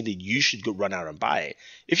one is saying that you should go run out and buy it.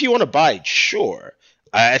 If you want to buy it, sure.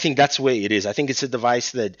 I think that's the way it is. I think it's a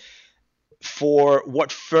device that, for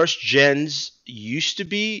what first gens used to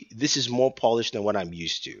be, this is more polished than what I'm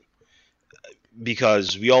used to.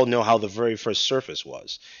 Because we all know how the very first Surface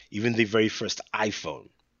was. Even the very first iPhone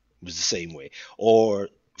was the same way. Or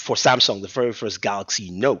for Samsung, the very first Galaxy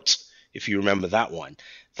Note, if you remember that one.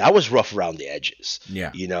 That was rough around the edges.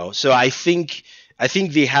 Yeah. So I think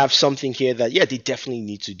they have something here that, they definitely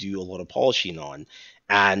need to do a lot of polishing on.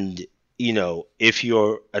 And, if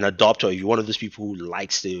you're an adopter, if you're one of those people who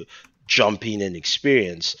likes to jump in and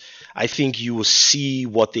experience, I think you will see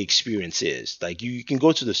what the experience is. Like, you can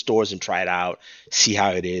go to the stores and try it out, see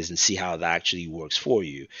how it is, and see how that actually works for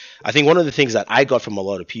you. I think one of the things that I got from a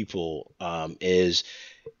lot of people is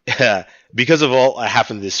because of all that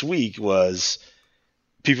happened this week was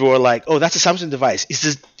people were like, "Oh, that's a Samsung device.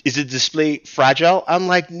 Is the display fragile?" I'm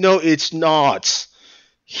like, "No, it's not.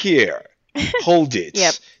 Here, hold it."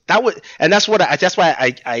 Yep. That's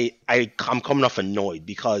why I'm coming off annoyed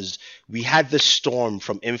because we had this storm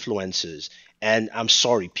from influencers, and I'm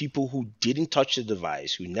sorry, people who didn't touch the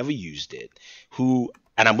device, who never used it, and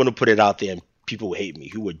I'm going to put it out there, and people will hate me,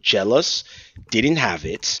 who were jealous, didn't have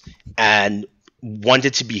it, and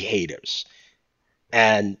wanted to be haters.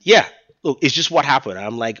 And yeah, look, it's just what happened.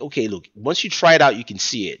 I'm like, okay, look, once you try it out, you can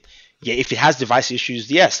see it. Yeah, if it has device issues,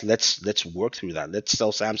 yes, let's work through that. Let's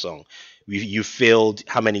tell Samsung, you failed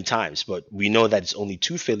how many times, but we know that it's only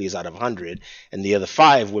 2 failures out of 100, and the other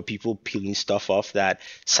 5 were people peeling stuff off that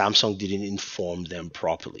Samsung didn't inform them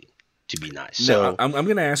properly to be nice. So I'm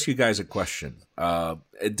going to ask you guys a question.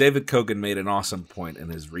 David Kogan made an awesome point in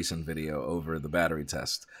his recent video over the battery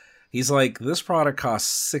test. He's like, this product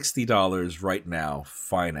costs $60 right now,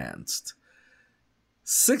 financed.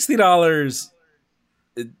 $60,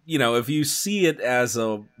 if you see it as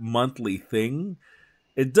a monthly thing,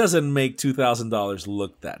 it doesn't make $2,000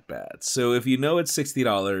 look that bad. So if you know it's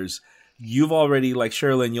 $60, you've already, like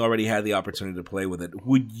Sherilyn, you already had the opportunity to play with it.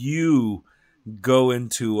 Would you go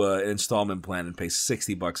into an installment plan and pay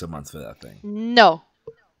 $60 a month for that thing? No.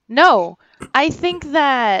 I think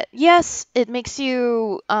that, yes, it makes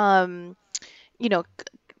you,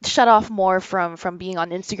 shut off more from being on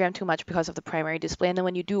Instagram too much because of the primary display. And then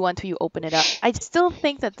when you do want to, you open it up. I still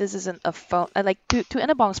think that this isn't a phone. Like, to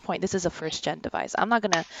Enabong's point, this is a first-gen device. I'm not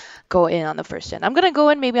going to go in on the first-gen. I'm going to go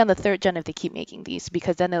in maybe on the third-gen if they keep making these,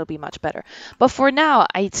 because then it'll be much better. But for now,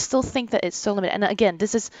 I still think that it's so limited. And again,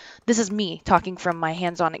 this is me talking from my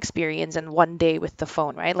hands-on experience and one day with the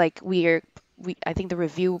phone, right? Like, I think the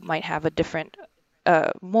review might have a different,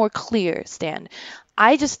 more clear stand.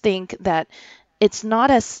 I just think that it's not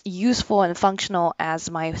as useful and functional as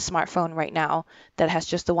my smartphone right now that has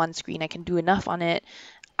just the one screen. I can do enough on it.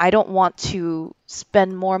 I don't want to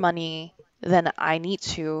spend more money than I need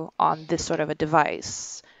to on this sort of a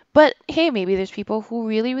device. But hey, maybe there's people who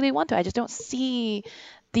really, really want to. I just don't see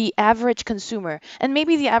the average consumer, and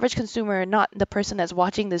maybe the average consumer, not the person that's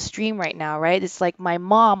watching the stream right now, right? It's like my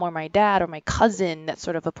mom or my dad or my cousin, that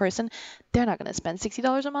sort of a person. They're not going to spend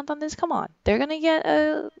 $60 a month on this. Come on. They're going to get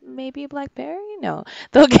maybe a BlackBerry? No.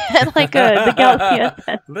 They'll get like the Galaxy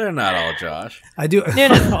S10. They're not all Josh. I do.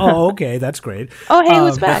 Oh, okay, that's great. Oh, hey,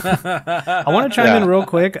 who's back? I want to chime in real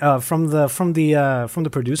quick. From the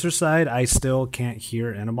producer side, I still can't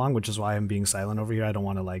hear Enabong, which is why I'm being silent over here. I don't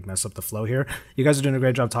want to mess up the flow here. You guys are doing a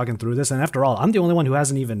great job talking through this, and after all, I'm the only one who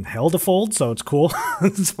hasn't even held a Fold, so it's cool.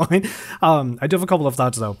 It's fine. I do have a couple of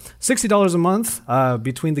thoughts though. $60 a month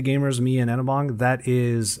between the gamers, me and Enabong, that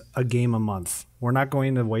is a game a month. We're not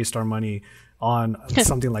going to waste our money on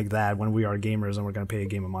something like that when we are gamers and we're going to pay a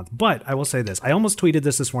game a month. But I will say this. I almost tweeted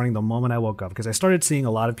this morning the moment I woke up, because I started seeing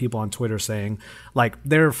a lot of people on Twitter saying like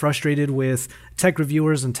they're frustrated with tech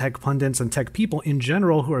reviewers and tech pundits and tech people in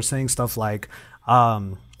general who are saying stuff like,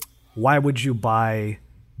 why would you buy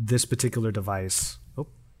this particular device? Oh,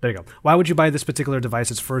 there you go. Why would you buy this particular device?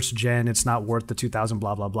 It's first gen. It's not worth the 2,000,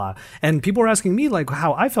 blah, blah, blah. And people were asking me like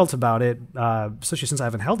how I felt about it, especially since I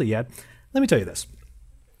haven't held it yet. Let me tell you this.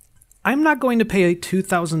 I'm not going to pay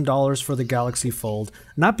 $2,000 for the Galaxy Fold,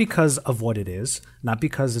 not because of what it is, not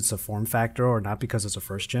because it's a form factor, or not because it's a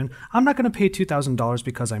first gen. I'm not going to pay $2,000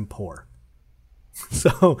 because I'm poor.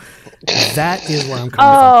 So that is where I'm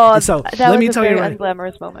coming from. So that was a very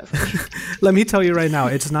unglamorous moment for me. Let me tell you right now,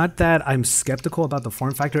 it's not that I'm skeptical about the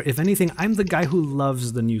form factor. If anything, I'm the guy who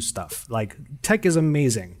loves the new stuff. Like, tech is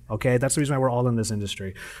amazing, okay? That's the reason why we're all in this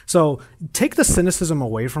industry. So take the cynicism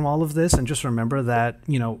away from all of this and just remember that,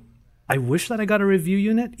 I wish that I got a review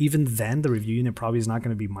unit. Even then, the review unit probably is not going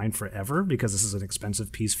to be mine forever, because this is an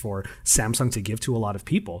expensive piece for Samsung to give to a lot of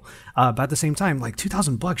people. But at the same time, like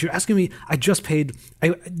 $2,000, you're asking me. I just paid.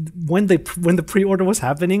 When the pre-order was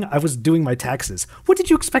happening, I was doing my taxes. What did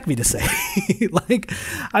you expect me to say? Like,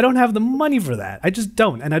 I don't have the money for that. I just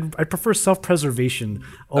don't, and I prefer self-preservation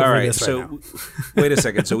over this right now. Wait a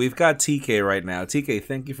second. So we've got TK right now. TK,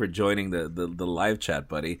 thank you for joining the live chat,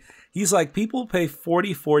 buddy. He's like, people pay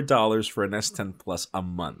 $44 for an S10 Plus a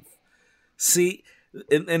month. See,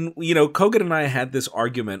 and Kogan and I had this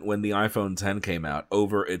argument when the iPhone 10 came out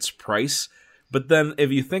over its price. But then if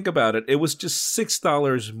you think about it, it was just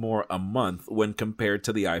 $6 more a month when compared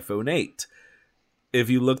to the iPhone 8. If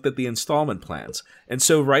you looked at the installment plans. And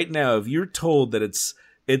so right now, if you're told that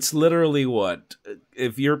it's literally what?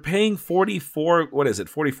 If you're paying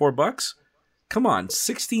 $44 bucks? Come on,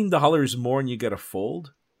 $16 more and you get a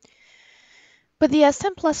Fold? But the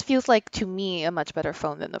S10 Plus feels like, to me, a much better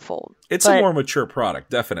phone than the Fold. It's But a more mature product,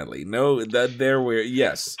 definitely. No, that there where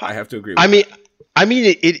yes, I have to agree with I mean,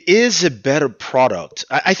 that. it is a better product.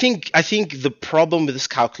 I think the problem with this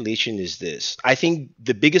calculation is this. I think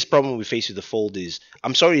the biggest problem we face with the Fold is,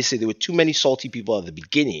 I'm sorry to say, there were too many salty people at the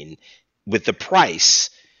beginning with the price,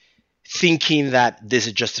 thinking that there's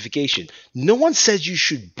a justification. No one says you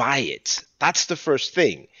should buy it. That's the first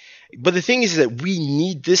thing. But the thing is that we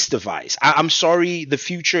need this device. I'm sorry, the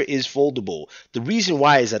future is foldable. The reason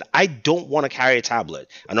why is that I don't want to carry a tablet.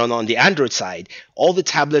 And on the Android side, all the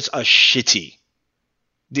tablets are shitty.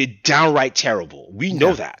 They're downright terrible. We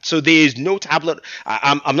know that. So there is no tablet.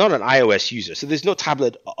 I'm not an iOS user, so there's no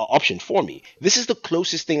tablet option for me. This is the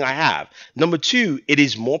closest thing I have. Number two, it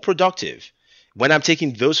is more productive. When I'm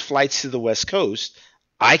taking those flights to the West Coast,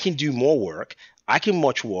 I can do more work. I can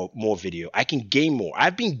watch more video. I can game more.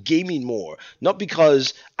 I've been gaming more, not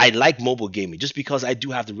because I like mobile gaming, just because I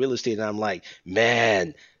do have the real estate and I'm like,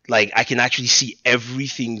 man, like I can actually see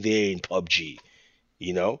everything there in PUBG,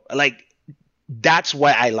 you know? Like that's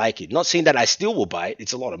why I like it. Not saying that I still will buy it.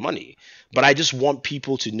 It's a lot of money, but I just want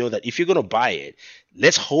people to know that if you're going to buy it,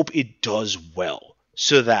 let's hope it does well.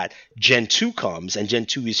 So that Gen 2 comes and Gen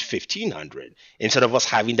 2 is $1,500 instead of us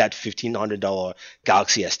having that $1,500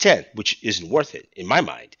 Galaxy S10, which isn't worth it in my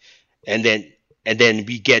mind. And then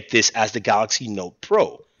we get this as the Galaxy Note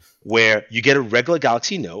Pro, where you get a regular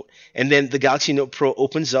Galaxy Note and then the Galaxy Note Pro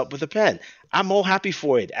opens up with a pen. I'm all happy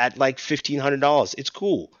for it at like $1,500. It's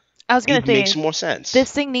cool. I was gonna It say makes more sense.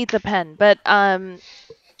 this thing needs a pen, but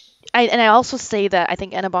I also say that I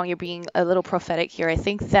think Annabong, you're being a little prophetic here. I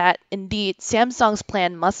think that indeed Samsung's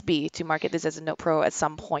plan must be to market this as a Note Pro at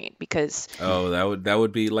some point because Oh, that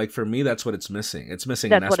would be like for me. That's what it's missing. It's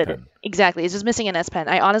missing an that's S what it is. Pen. Exactly. It's just missing an S Pen.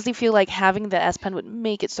 I honestly feel like having the S Pen would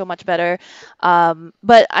make it so much better.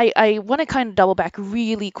 But I want to kind of double back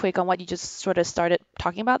really quick on what you just sort of started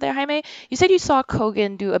talking about there, Jaime. You said you saw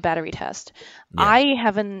Kogan do a battery test. Yeah.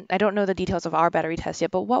 I don't know the details of our battery test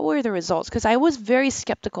yet, but what were the results? Because I was very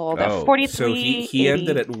skeptical that Oh, 43, so he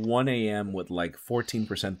ended 80 at 1 a.m. with like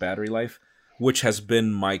 14% battery life, which has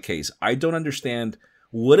been my case. I don't understand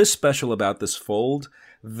what is special about this Fold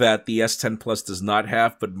that the S10 Plus does not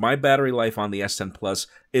have, but my battery life on the S10 Plus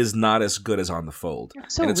is not as good as on the Fold.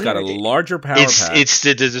 So And it's got a weird. larger power pack. It's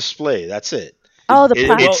the display. That's it. Oh, the It-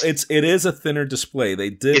 plastic. Well, it is a thinner display.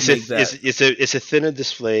 They did It's make that. it's a thinner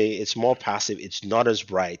display. It's more passive. It's not as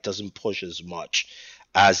bright. Doesn't push as much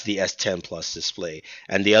as the S10 Plus display.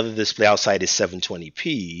 And the other display outside is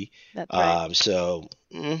 720p. That's right. So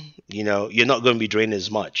you know, you're not going to be draining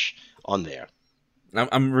as much on there.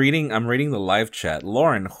 I'm reading the live chat.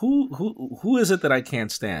 Lauren, who is it that I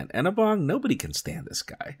can't stand? Enabong? Nobody can stand this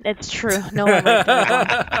guy. It's true. No one likes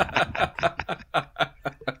Annabong.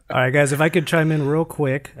 All right, guys, if I could chime in real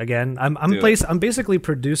quick again, I'm Do it. I'm basically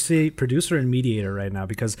producer and mediator right now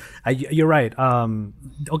because you're right.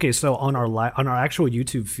 Okay, so on our actual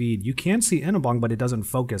YouTube feed, you can see Enabong, but it doesn't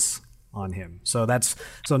focus on him. So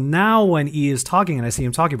now when E is talking and I see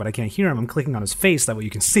him talking, but I can't hear him, I'm clicking on his face. That way you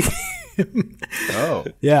can see him. Oh.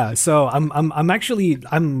 Yeah, so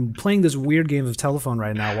I'm playing this weird game of telephone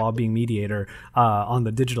right now while being mediator on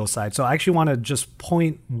the digital side. So I actually want to just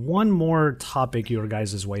point one more topic your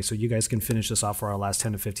guys' way so you guys can finish this off for our last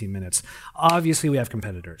 10 to 15 minutes. Obviously, we have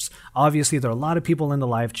competitors. Obviously, there are a lot of people in the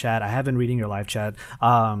live chat. I have been reading your live chat.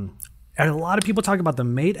 And a lot of people talk about the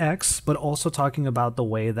Mate X, but also talking about the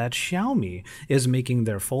way that Xiaomi is making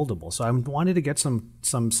their foldable. So I wanted to get some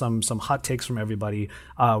hot takes from everybody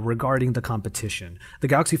regarding the competition. The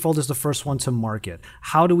Galaxy Fold is the first one to market.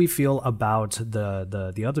 How do we feel about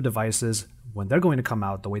the other devices when they're going to come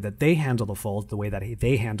out, the way that they handle the Fold, the way that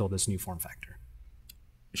they handle this new form factor?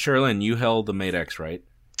 Sherlyn, you held the Mate X, right?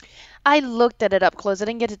 I looked at it up close. I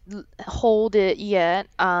didn't get to hold it yet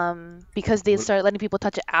because they started letting people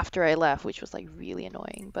touch it after I left, which was like really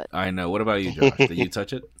annoying. But I know. What about you, Josh? Did you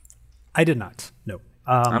touch it? I did not. No.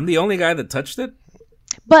 I'm the only guy that touched it?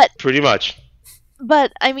 but Pretty much.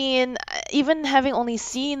 but I mean, even having only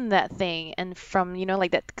seen that thing and from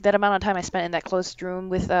like that amount of time I spent in that closed room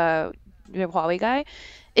with Huawei guy,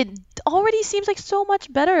 it already seems like so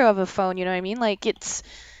much better of a phone. You know what I mean? Like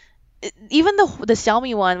even the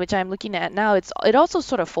Xiaomi one, which I'm looking at now, it also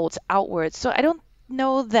sort of folds outwards. So I don't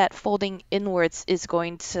know that folding inwards is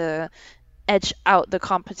going to edge out the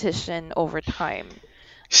competition over time.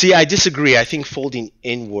 See, I disagree. I think folding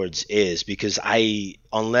inwards is because I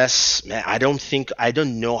don't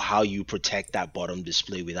know how you protect that bottom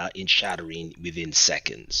display without it shattering within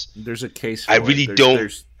seconds. There's a case for I it. really There's-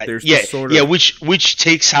 don't. There's the sort of... which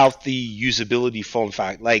takes out the usability form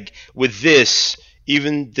fact. Like with this,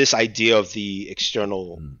 even this idea of the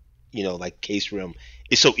external, like case rim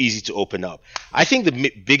is so easy to open up. I think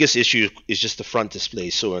the biggest issue is just the front display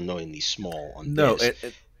is so annoyingly small on this.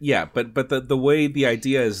 Yeah, but the way the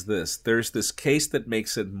idea is this: there's this case that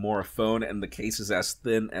makes it more a phone, and the case is as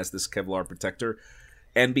thin as this Kevlar protector.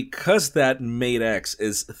 And because that Mate X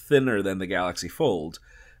is thinner than the Galaxy Fold,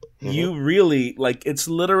 you really, it's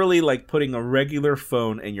literally like putting a regular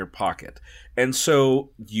phone in your pocket. And so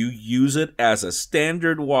you use it as a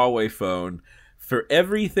standard Huawei phone for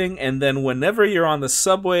everything, and then whenever you're on the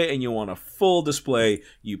subway and you want a full display,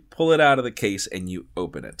 you pull it out of the case and you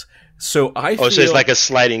open it. So I feel so it's like a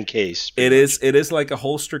sliding case. It is like a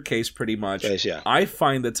holster case pretty much. Yes, yeah. I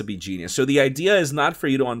find that to be genius. So the idea is not for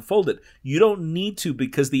you to unfold it. You don't need to,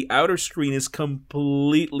 because the outer screen is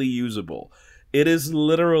completely usable. It is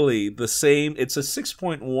literally the same. It's a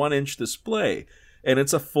 6.1 inch display, and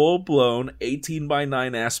it's a full-blown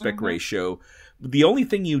 18:9 aspect ratio. The only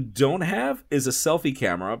thing you don't have is a selfie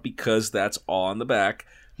camera, because that's all on the back.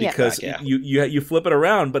 Because you flip it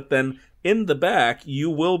around, but then in the back you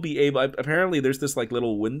will be able. Apparently, there's this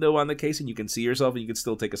little window on the case, and you can see yourself, and you can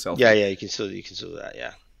still take a selfie. Yeah, you can still do that.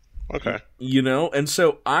 Yeah. Okay. And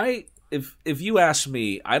so if you ask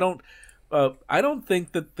me, I don't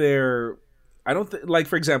think that they're. I don't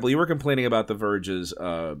for example, you were complaining about The Verge's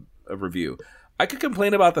review. I could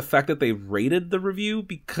complain about the fact that they rated the review,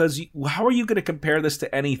 because how are you going to compare this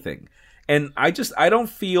to anything? And I don't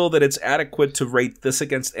feel that it's adequate to rate this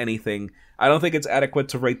against anything. I don't think it's adequate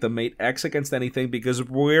to rate the Mate X against anything, because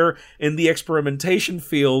we're in the experimentation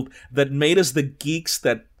field that made us the geeks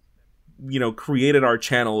that created our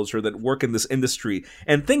channels, or that work in this industry,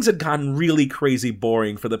 and things had gotten really crazy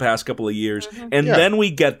boring for the past couple of years. And then we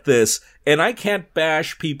get this, and I can't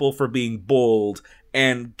bash people for being bold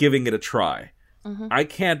and giving it a try. I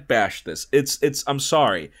can't bash this. It's I'm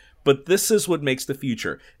sorry, but this is what makes the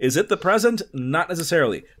future. Is it the present? Not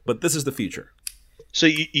necessarily, but this is the future. So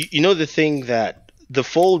you know the thing that the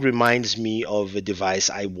Fold reminds me of a device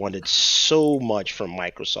I wanted so much from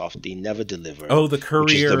Microsoft. They never delivered. Oh, the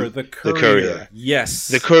Courier. The Courier. Yes.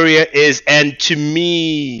 The Courier is, and to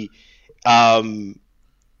me, my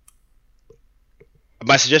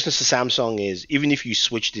suggestion to Samsung is, even if you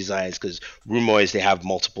switch designs, because rumor is they have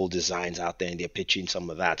multiple designs out there and they're pitching some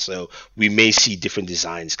of that, so we may see different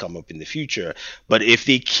designs come up in the future. But if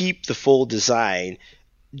they keep the Fold design,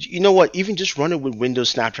 you know what? Even just run it with Windows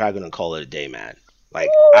Snapdragon and call it a day, man.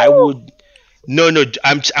 I would. No,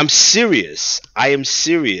 I'm serious. I am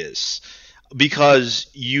serious, because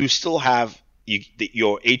you still have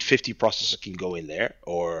your 850 processor can go in there,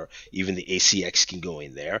 or even the ACX can go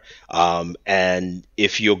in there. And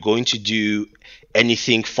if you're going to do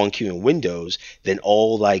anything funky in Windows, then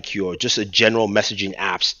all your just a general messaging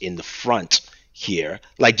apps in the front here,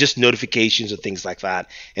 just notifications or things like that,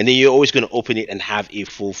 and then you're always going to open it and have a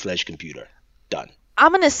full-fledged computer. Done.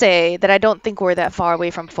 I'm going to say that I don't think we're that far away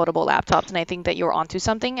from foldable laptops, and I think that you're onto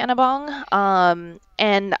something, Anabong.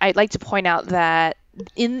 And I'd like to point out that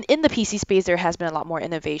in the PC space, there has been a lot more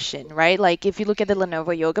innovation, right? If you look at the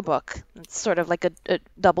Lenovo Yoga Book, it's sort of like a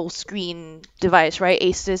double screen device, right?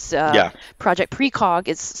 Asus Project Precog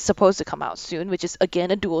is supposed to come out soon, which is, again,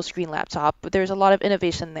 a dual screen laptop, but there's a lot of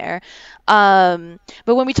innovation there. But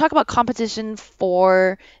when we talk about competition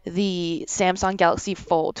for the Samsung Galaxy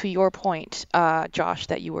Fold, to your point, Josh,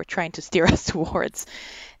 that you were trying to steer us towards,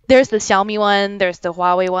 there's the Xiaomi one, there's the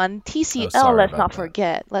Huawei one. TCL, let's not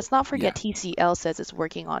forget. Let's not forget TCL says it's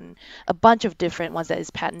working on a bunch of different ones that is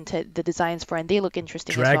patented the designs for, and they look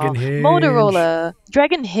interesting Dragon as well. Hinge. Motorola,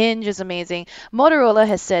 Dragon Hinge is amazing. Motorola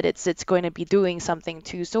has said it's going to be doing something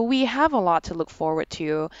too. So we have a lot to look forward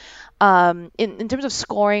to. In terms of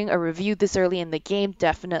scoring a review this early in the game,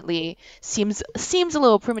 definitely seems a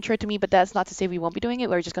little premature to me, but that's not to say we won't be doing it.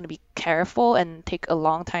 We're just going to be careful and take a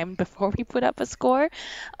long time before we put up a score.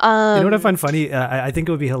 You know what I find funny? I think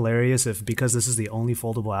it would be hilarious if, because this is the only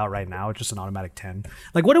foldable out right now, it's just an automatic 10.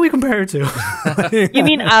 What do we compare it to? You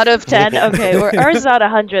mean out of 10? Okay, ours is out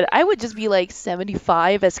of 100. I would just be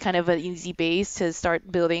 75 as kind of an easy base to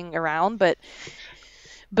start building around, but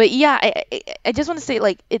yeah, I just want to say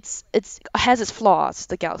it has its flaws,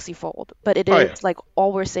 the Galaxy Fold, but it is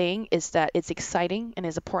all we're saying is that it's exciting and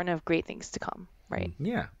is a part of great things to come, right?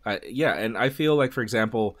 Yeah, and I feel for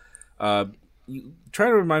example, try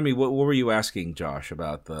to remind me what were you asking, Josh,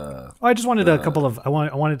 about the? I just wanted a couple of. I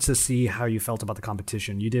wanted to see how you felt about the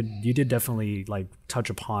competition. You did definitely touch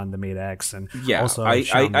upon the Mate X, and also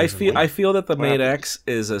I feel that the Mate X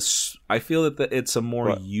is I feel that it's a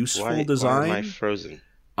more useful design. Why am I frozen?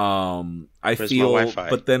 I Where's my feel, Wi-Fi?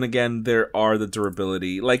 but then again, there are the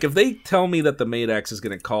durability. Like if they tell me that the Mate X is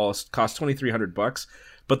going to cost $2,300,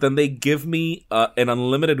 but then they give me an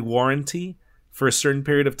unlimited warranty for a certain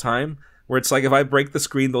period of time, where it's like if I break the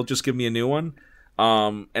screen, they'll just give me a new one,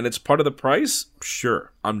 and it's part of the price.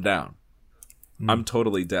 Sure, I'm down. I'm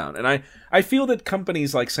totally down, and I feel that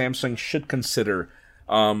companies like Samsung should consider.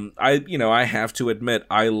 I have to admit,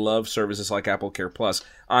 I love services like Apple Care Plus.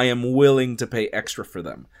 I am willing to pay extra for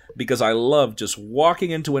them because I love just walking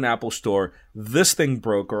into an Apple store. This thing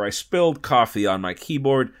broke, or I spilled coffee on my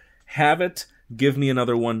keyboard. Have it. Give me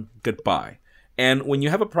another one. Goodbye. And when you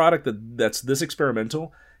have a product that's this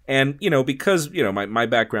experimental, and because my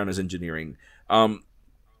background is engineering.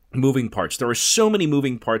 Moving parts. There are so many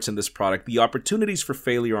moving parts in this product. The opportunities for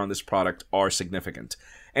failure on this product are significant.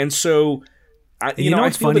 And so,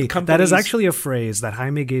 It's funny. that That is actually a phrase that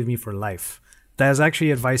Jaime gave me for life. That is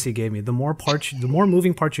actually advice he gave me. The more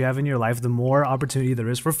moving parts you have in your life, the more opportunity there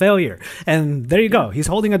is for failure. And there you go. He's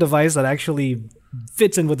holding a device that actually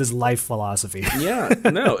fits in with his life philosophy. Yeah,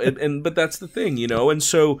 no, but that's the thing, and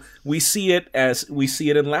so we see it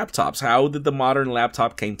in laptops. How did the modern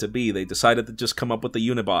laptop came to be? They decided to just come up with the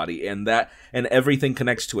unibody, and everything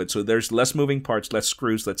connects to it. So there's less moving parts, less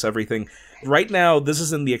screws, less everything. Right now, this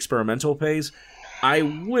is in the experimental phase. I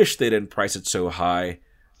wish they didn't price it so high.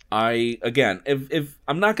 If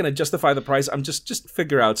I'm not going to justify the price, I'm just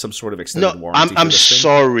figure out some sort of extended warranty. I'm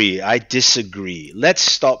sorry, I disagree. Let's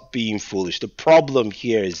stop being foolish. The problem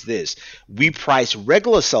here is this: we price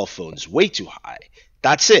regular cell phones way too high.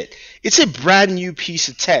 That's it. It's a brand new piece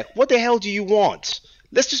of tech. What the hell do you want?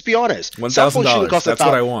 Let's just be honest. $1,000. That's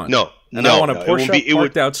what I want. No, I want a Porsche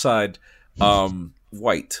parked outside.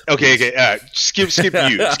 White. Okay. Skip you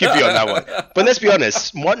on that one. But let's be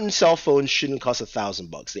honest, modern cell phones shouldn't cost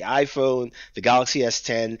 $1,000. The iPhone, the Galaxy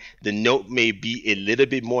S10, the Note may be a little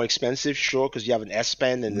bit more expensive, sure, because you have an S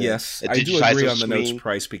Pen and yes, a I do agree on the screen. Note's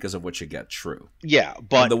price because of what you get. True. Yeah,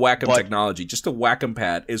 but and the Wacom technology, just a Wacom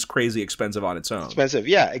pad, is crazy expensive on its own. Expensive,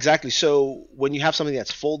 yeah, exactly. So when you have something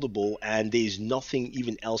that's foldable and there's nothing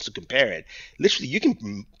even else to compare it, literally you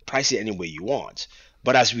can price it any way you want.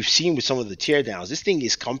 But as we've seen with some of the teardowns, this thing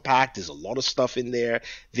is compact. There's a lot of stuff in there.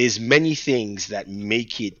 There's many things that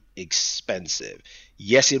make it expensive.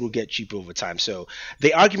 Yes, it will get cheaper over time. So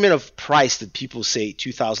the argument of price that people say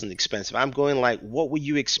 $2,000 expensive, I'm going like, what were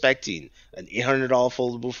you expecting? An $800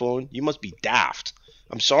 foldable phone? You must be daft.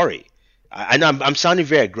 I'm sorry. I know I'm sounding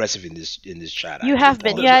very aggressive in this chat. You have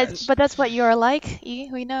been, yeah, but that's what you're like.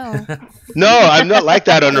 We know. No, I'm not like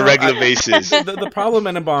that on a regular basis. The problem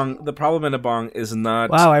in a bong is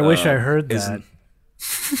not. Wow, I wish I heard that.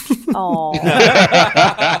 Oh.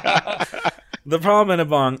 The problem in a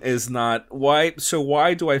bong is not why. So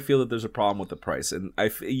why do I feel that there's a problem with the price? And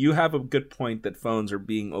you have a good point that phones are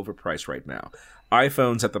being overpriced right now.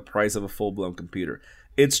 iPhones at the price of a full-blown computer.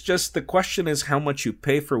 It's just the question is how much you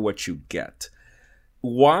pay for what you get.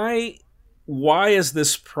 Why is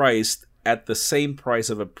this priced at the same price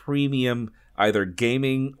of a premium either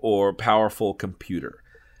gaming or powerful computer?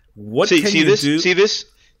 What can you do? See this?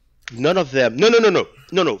 None of them.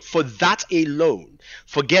 No. For that alone,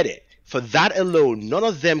 forget it. For that alone, none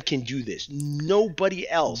of them can do this. Nobody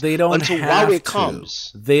else. They don't until have Huawei to.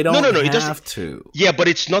 comes. They don't it doesn't have to. Yeah, but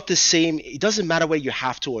it's not the same. It doesn't matter whether you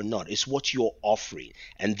have to or not. It's what you're offering.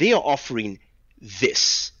 And they are offering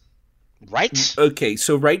this. Right? Okay,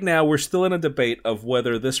 so right now we're still in a debate of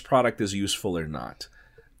whether this product is useful or not.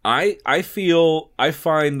 I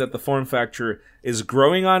find that the form factor is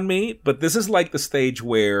growing on me, but this is like the stage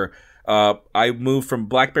where I moved from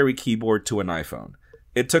BlackBerry keyboard to an iPhone.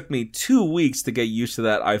 It took me 2 weeks to get used to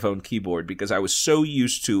that iPhone keyboard because I was so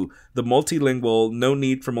used to the multilingual, no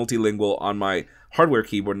need for multilingual on my hardware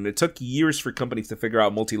keyboard, and it took years for companies to figure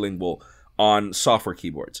out multilingual on software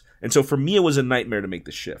keyboards. And so for me, it was a nightmare to make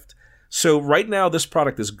the shift. So right now, this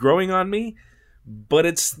product is growing on me, but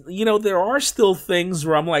it's, there are still things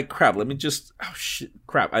where I'm like, crap,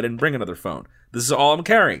 I didn't bring another phone. This is all I'm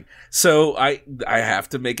carrying. So I have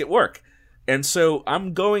to make it work. And so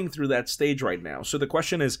I'm going through that stage right now. So the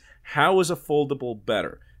question is, how is a foldable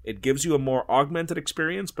better? It gives you a more augmented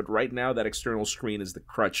experience, but right now that external screen is the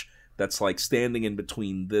crutch that's like standing in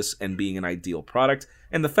between this and being an ideal product.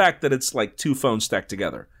 And the fact that it's like two phones stacked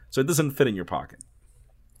together. So it doesn't fit in your pocket.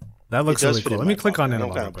 That looks really cool. Let me click on it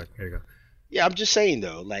real quick. Here you go. Yeah, I'm just saying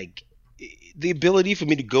though, like the ability for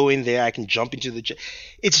me to go in there, I can jump into the...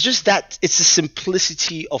 It's just that it's the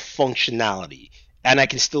simplicity of functionality. And I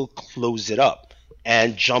can still close it up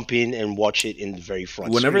and jump in and watch it in the very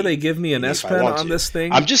front Whenever screen, they give me an S Pen on this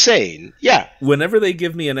thing... I'm just saying, yeah. Whenever they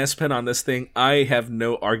give me an S Pen on this thing, I have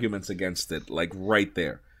no arguments against it, like right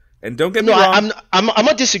there. And don't get me No, wrong. I'm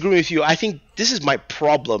not disagreeing with you. I think this is my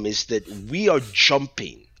problem is that we are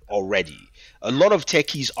jumping already. A lot of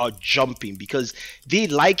techies are jumping because they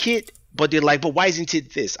like it, but they're like, but why isn't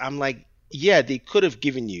it this? I'm like, yeah, they could have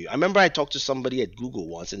given you. I remember I talked to somebody at Google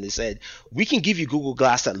once and they said, we can give you Google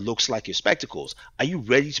Glass that looks like your spectacles. Are you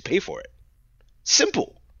ready to pay for it?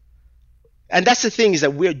 Simple. And that's the thing is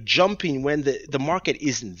that we're jumping when the market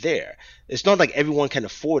isn't there. It's not like everyone can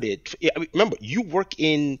afford it. I mean, remember, you work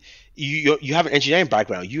in you have an engineering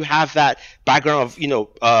background. You have that background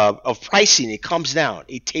of of pricing. It comes down.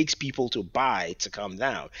 It takes people to buy to come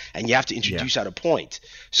down, and you have to introduce at a point.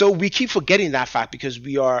 So we keep forgetting that fact because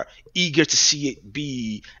we are eager to see it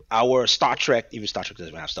be our Star Trek. Even Star Trek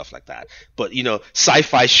doesn't have stuff like that, but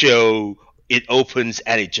sci-fi show. It opens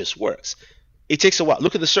and it just works. It takes a while.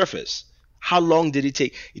 Look at the Surface. How long did it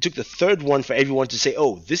take? It took the third one for everyone to say,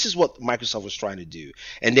 oh, this is what Microsoft was trying to do.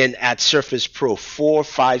 And then at Surface Pro 4,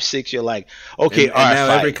 5, 6, you're like, okay, and all right, now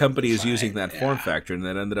fine, every company is fine, using that form factor, and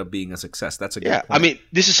that ended up being a success. That's a good point. I mean,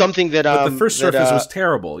 this is something that... but the first Surface was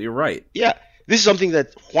terrible. You're right. Yeah. This is something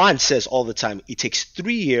that Juan says all the time. It takes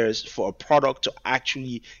 3 years for a product to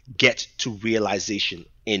actually get to realization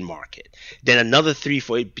in market. Then another 3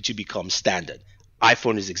 for it to become standard.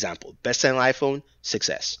 iPhone is example. Best-selling iPhone,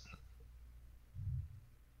 6S.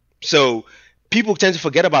 So people tend to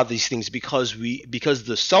forget about these things because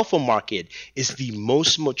the cell phone market is the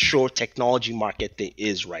most mature technology market there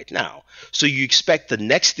is right now. So you expect the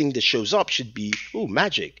next thing that shows up should be, oh,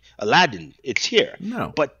 magic, Aladdin, it's here.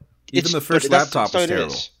 No, but even the first laptop was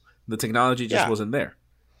terrible. The technology just wasn't there.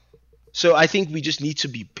 So I think we just need to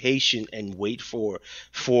be patient and wait for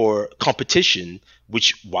competition,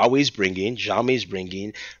 which Huawei is bringing, Xiaomi is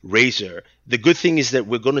bringing, Razer. The good thing is that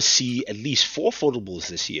we're going to see at least 4 foldables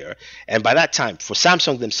this year. And by that time, for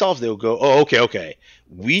Samsung themselves, they'll go, oh, okay,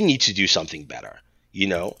 we need to do something better,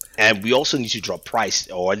 and we also need to drop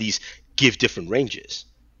price or at least give different ranges.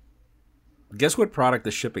 Guess what product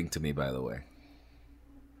is shipping to me, by the way?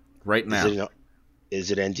 Right now.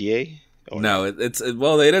 Is it NDA? No, it's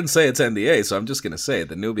well, they didn't say it's NDA, so I'm just going to say it.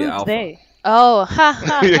 The Nubia Alpha. They? Oh, ha,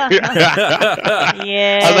 ha, ha.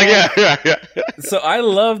 Yeah. I was like, yeah. So I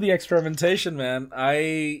love the experimentation, man.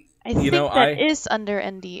 I think that is under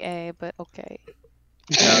NDA, but okay.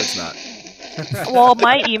 No, it's not. Well,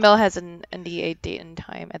 my email has an NDA date and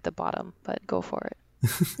time at the bottom, but go for it.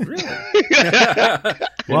 Really?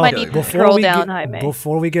 Well, might need to scroll down, Jaime.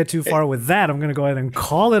 Before we get too far with that, I'm going to go ahead and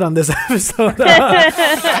call it on this episode of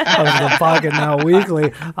the Pocket Now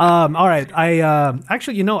Weekly. All right.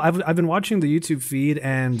 Actually, I've been watching the YouTube feed,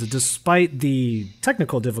 and despite the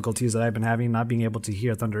technical difficulties that I've been having, not being able to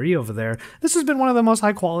hear Thunder E over there, this has been one of the most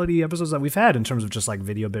high quality episodes that we've had in terms of just like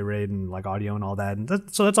video bitrate and like audio and all that. And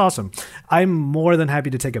so that's awesome. I'm more than happy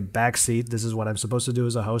to take a back seat. This is what I'm supposed to do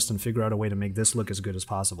as a host and figure out a way to make this look as good as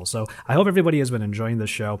possible. So I hope everybody has been enjoying this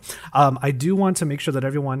show. I do want to make sure that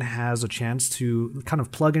everyone has a chance to kind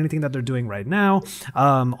of plug anything that they're doing right now,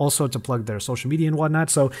 also to plug their social media and whatnot.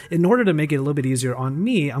 So in order to make it a little bit easier on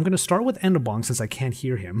me, I'm going to start with Enabong since I can't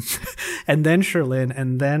hear him, and then Sherlyn,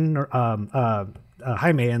 and then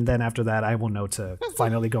Jaime, and then after that I will know to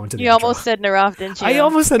finally go into the You intro. almost said Narav, didn't you? I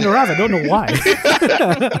almost said Narav. I don't know why.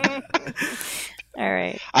 All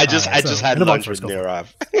right. I just had Enabong lunch first, with go for it.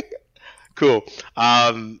 Nirav. Cool.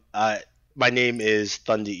 My name is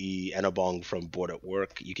Thunder E Enabong from Board at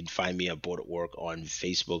Work. You can find me at Board at Work on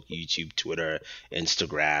Facebook, YouTube, Twitter,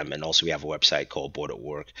 Instagram, and also we have a website called Board at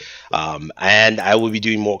Work. And I will be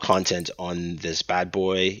doing more content on this bad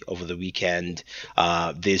boy over the weekend.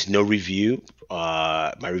 There's no review.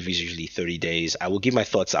 My reviews are usually 30 days. I will give my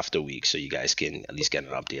thoughts after a week so you guys can at least get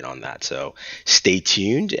an update on that. So stay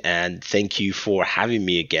tuned, and thank you for having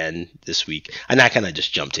me again this week. And I kind of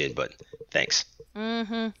just jumped in, but thanks.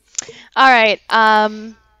 Mm-hmm. All right. I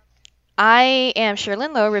am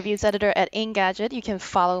Sherlyn Lowe, reviews editor at Engadget. You can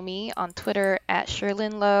follow me on Twitter at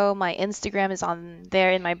Sherlyn Lowe. My Instagram is on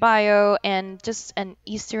there in my bio, and just an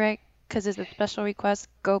Easter egg because it's a special request.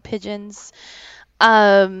 Go Pigeons.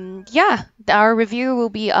 Yeah, our review will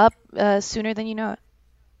be up sooner than you know it.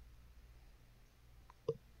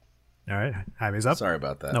 All right, Jaime's up. Sorry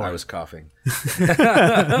about that. No I worries. was coughing.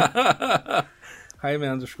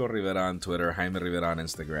 Jaime_Rivera on Twitter, Jaime Rivera on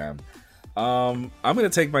Instagram. I'm going to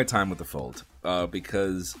take my time with the Fold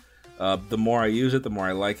because the more I use it, the more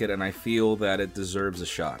I like it, and I feel that it deserves a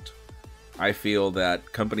shot. I feel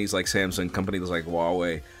that companies like Samsung, companies like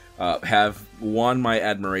Huawei have won my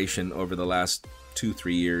admiration over the last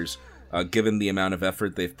 2-3 years, given the amount of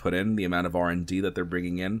effort they've put in, the amount of R&D that they're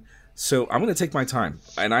bringing in. So I'm going to take my time,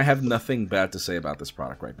 and I have nothing bad to say about this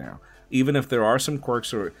product right now. Even if there are some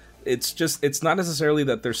quirks or it's not necessarily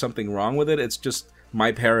that there's something wrong with it. It's just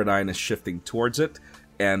my paradigm is shifting towards it,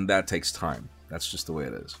 and that takes time. That's just the way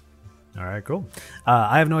it is. All right, cool.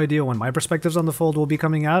 I have no idea when my perspectives on the Fold will be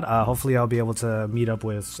coming out. Hopefully, I'll be able to meet up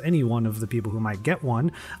with any one of the people who might get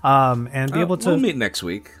one, and be able to. We'll meet next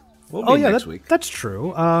week. We'll meet next week. That's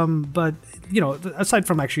true. But aside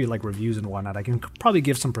from actually like reviews and whatnot, I can probably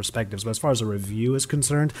give some perspectives. But as far as a review is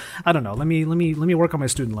concerned, I don't know. Let me work on my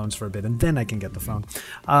student loans for a bit, and then I can get the phone.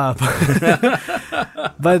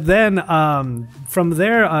 But then from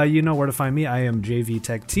there, you know where to find me. I am JV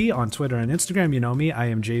Tech Tea on Twitter and Instagram. You know me. I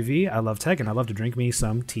am JV. I love tech, and I love to drink me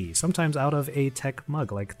some tea. Sometimes out of a tech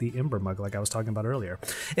mug, like the Ember mug, like I was talking about earlier.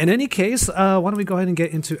 In any case, why don't we go ahead and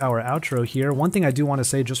get into our outro here? One thing I do want to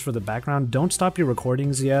say, just for the background, don't stop your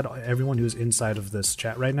recordings yet. Everyone who's inside of this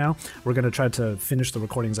chat right now, we're going to try to finish the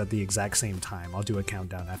recordings at the exact same time. I'll do a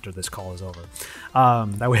countdown after this call is over.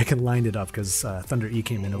 That way I can line it up, because Thunder E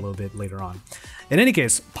came in a little bit later on. In any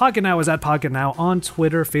case, Pocket Now is at Pocket Now on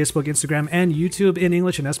Twitter, Facebook, Instagram, and YouTube in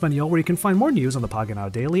English and Espanol, where you can find more news on the Pocket Now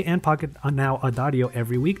Daily and Pocket Now Audio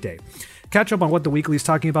every weekday. Catch up on what the Weekly is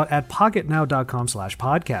talking about at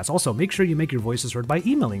pocketnow.com/podcast. Also, make sure you make your voices heard by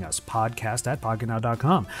emailing us,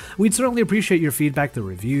 podcast@pocketnow.com. We'd certainly appreciate your feedback through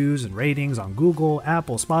reviews and ratings on Google,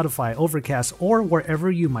 Apple, Spotify, Overcast, or wherever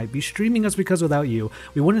you might be streaming us, because without you,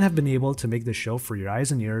 we wouldn't have been able to make this show for your eyes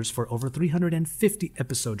and ears for over 350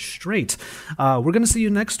 episodes straight. We're going to see you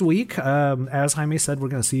next week. As Jaime said, we're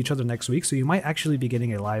going to see each other next week, so you might actually be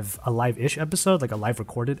getting a live-ish episode, like a live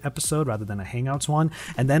recorded episode rather than a Hangouts one.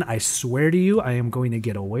 And then I swear to you, I am going to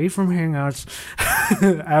get away from Hangouts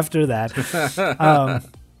after that.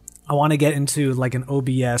 I want to get into like an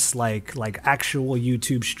OBS, like actual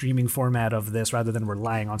YouTube streaming format of this, rather than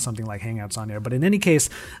relying on something like Hangouts on there. But in any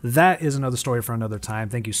case, that is another story for another time.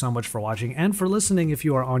 Thank you so much for watching and for listening if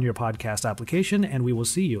you are on your podcast application, and we will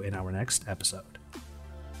see you in our next episode.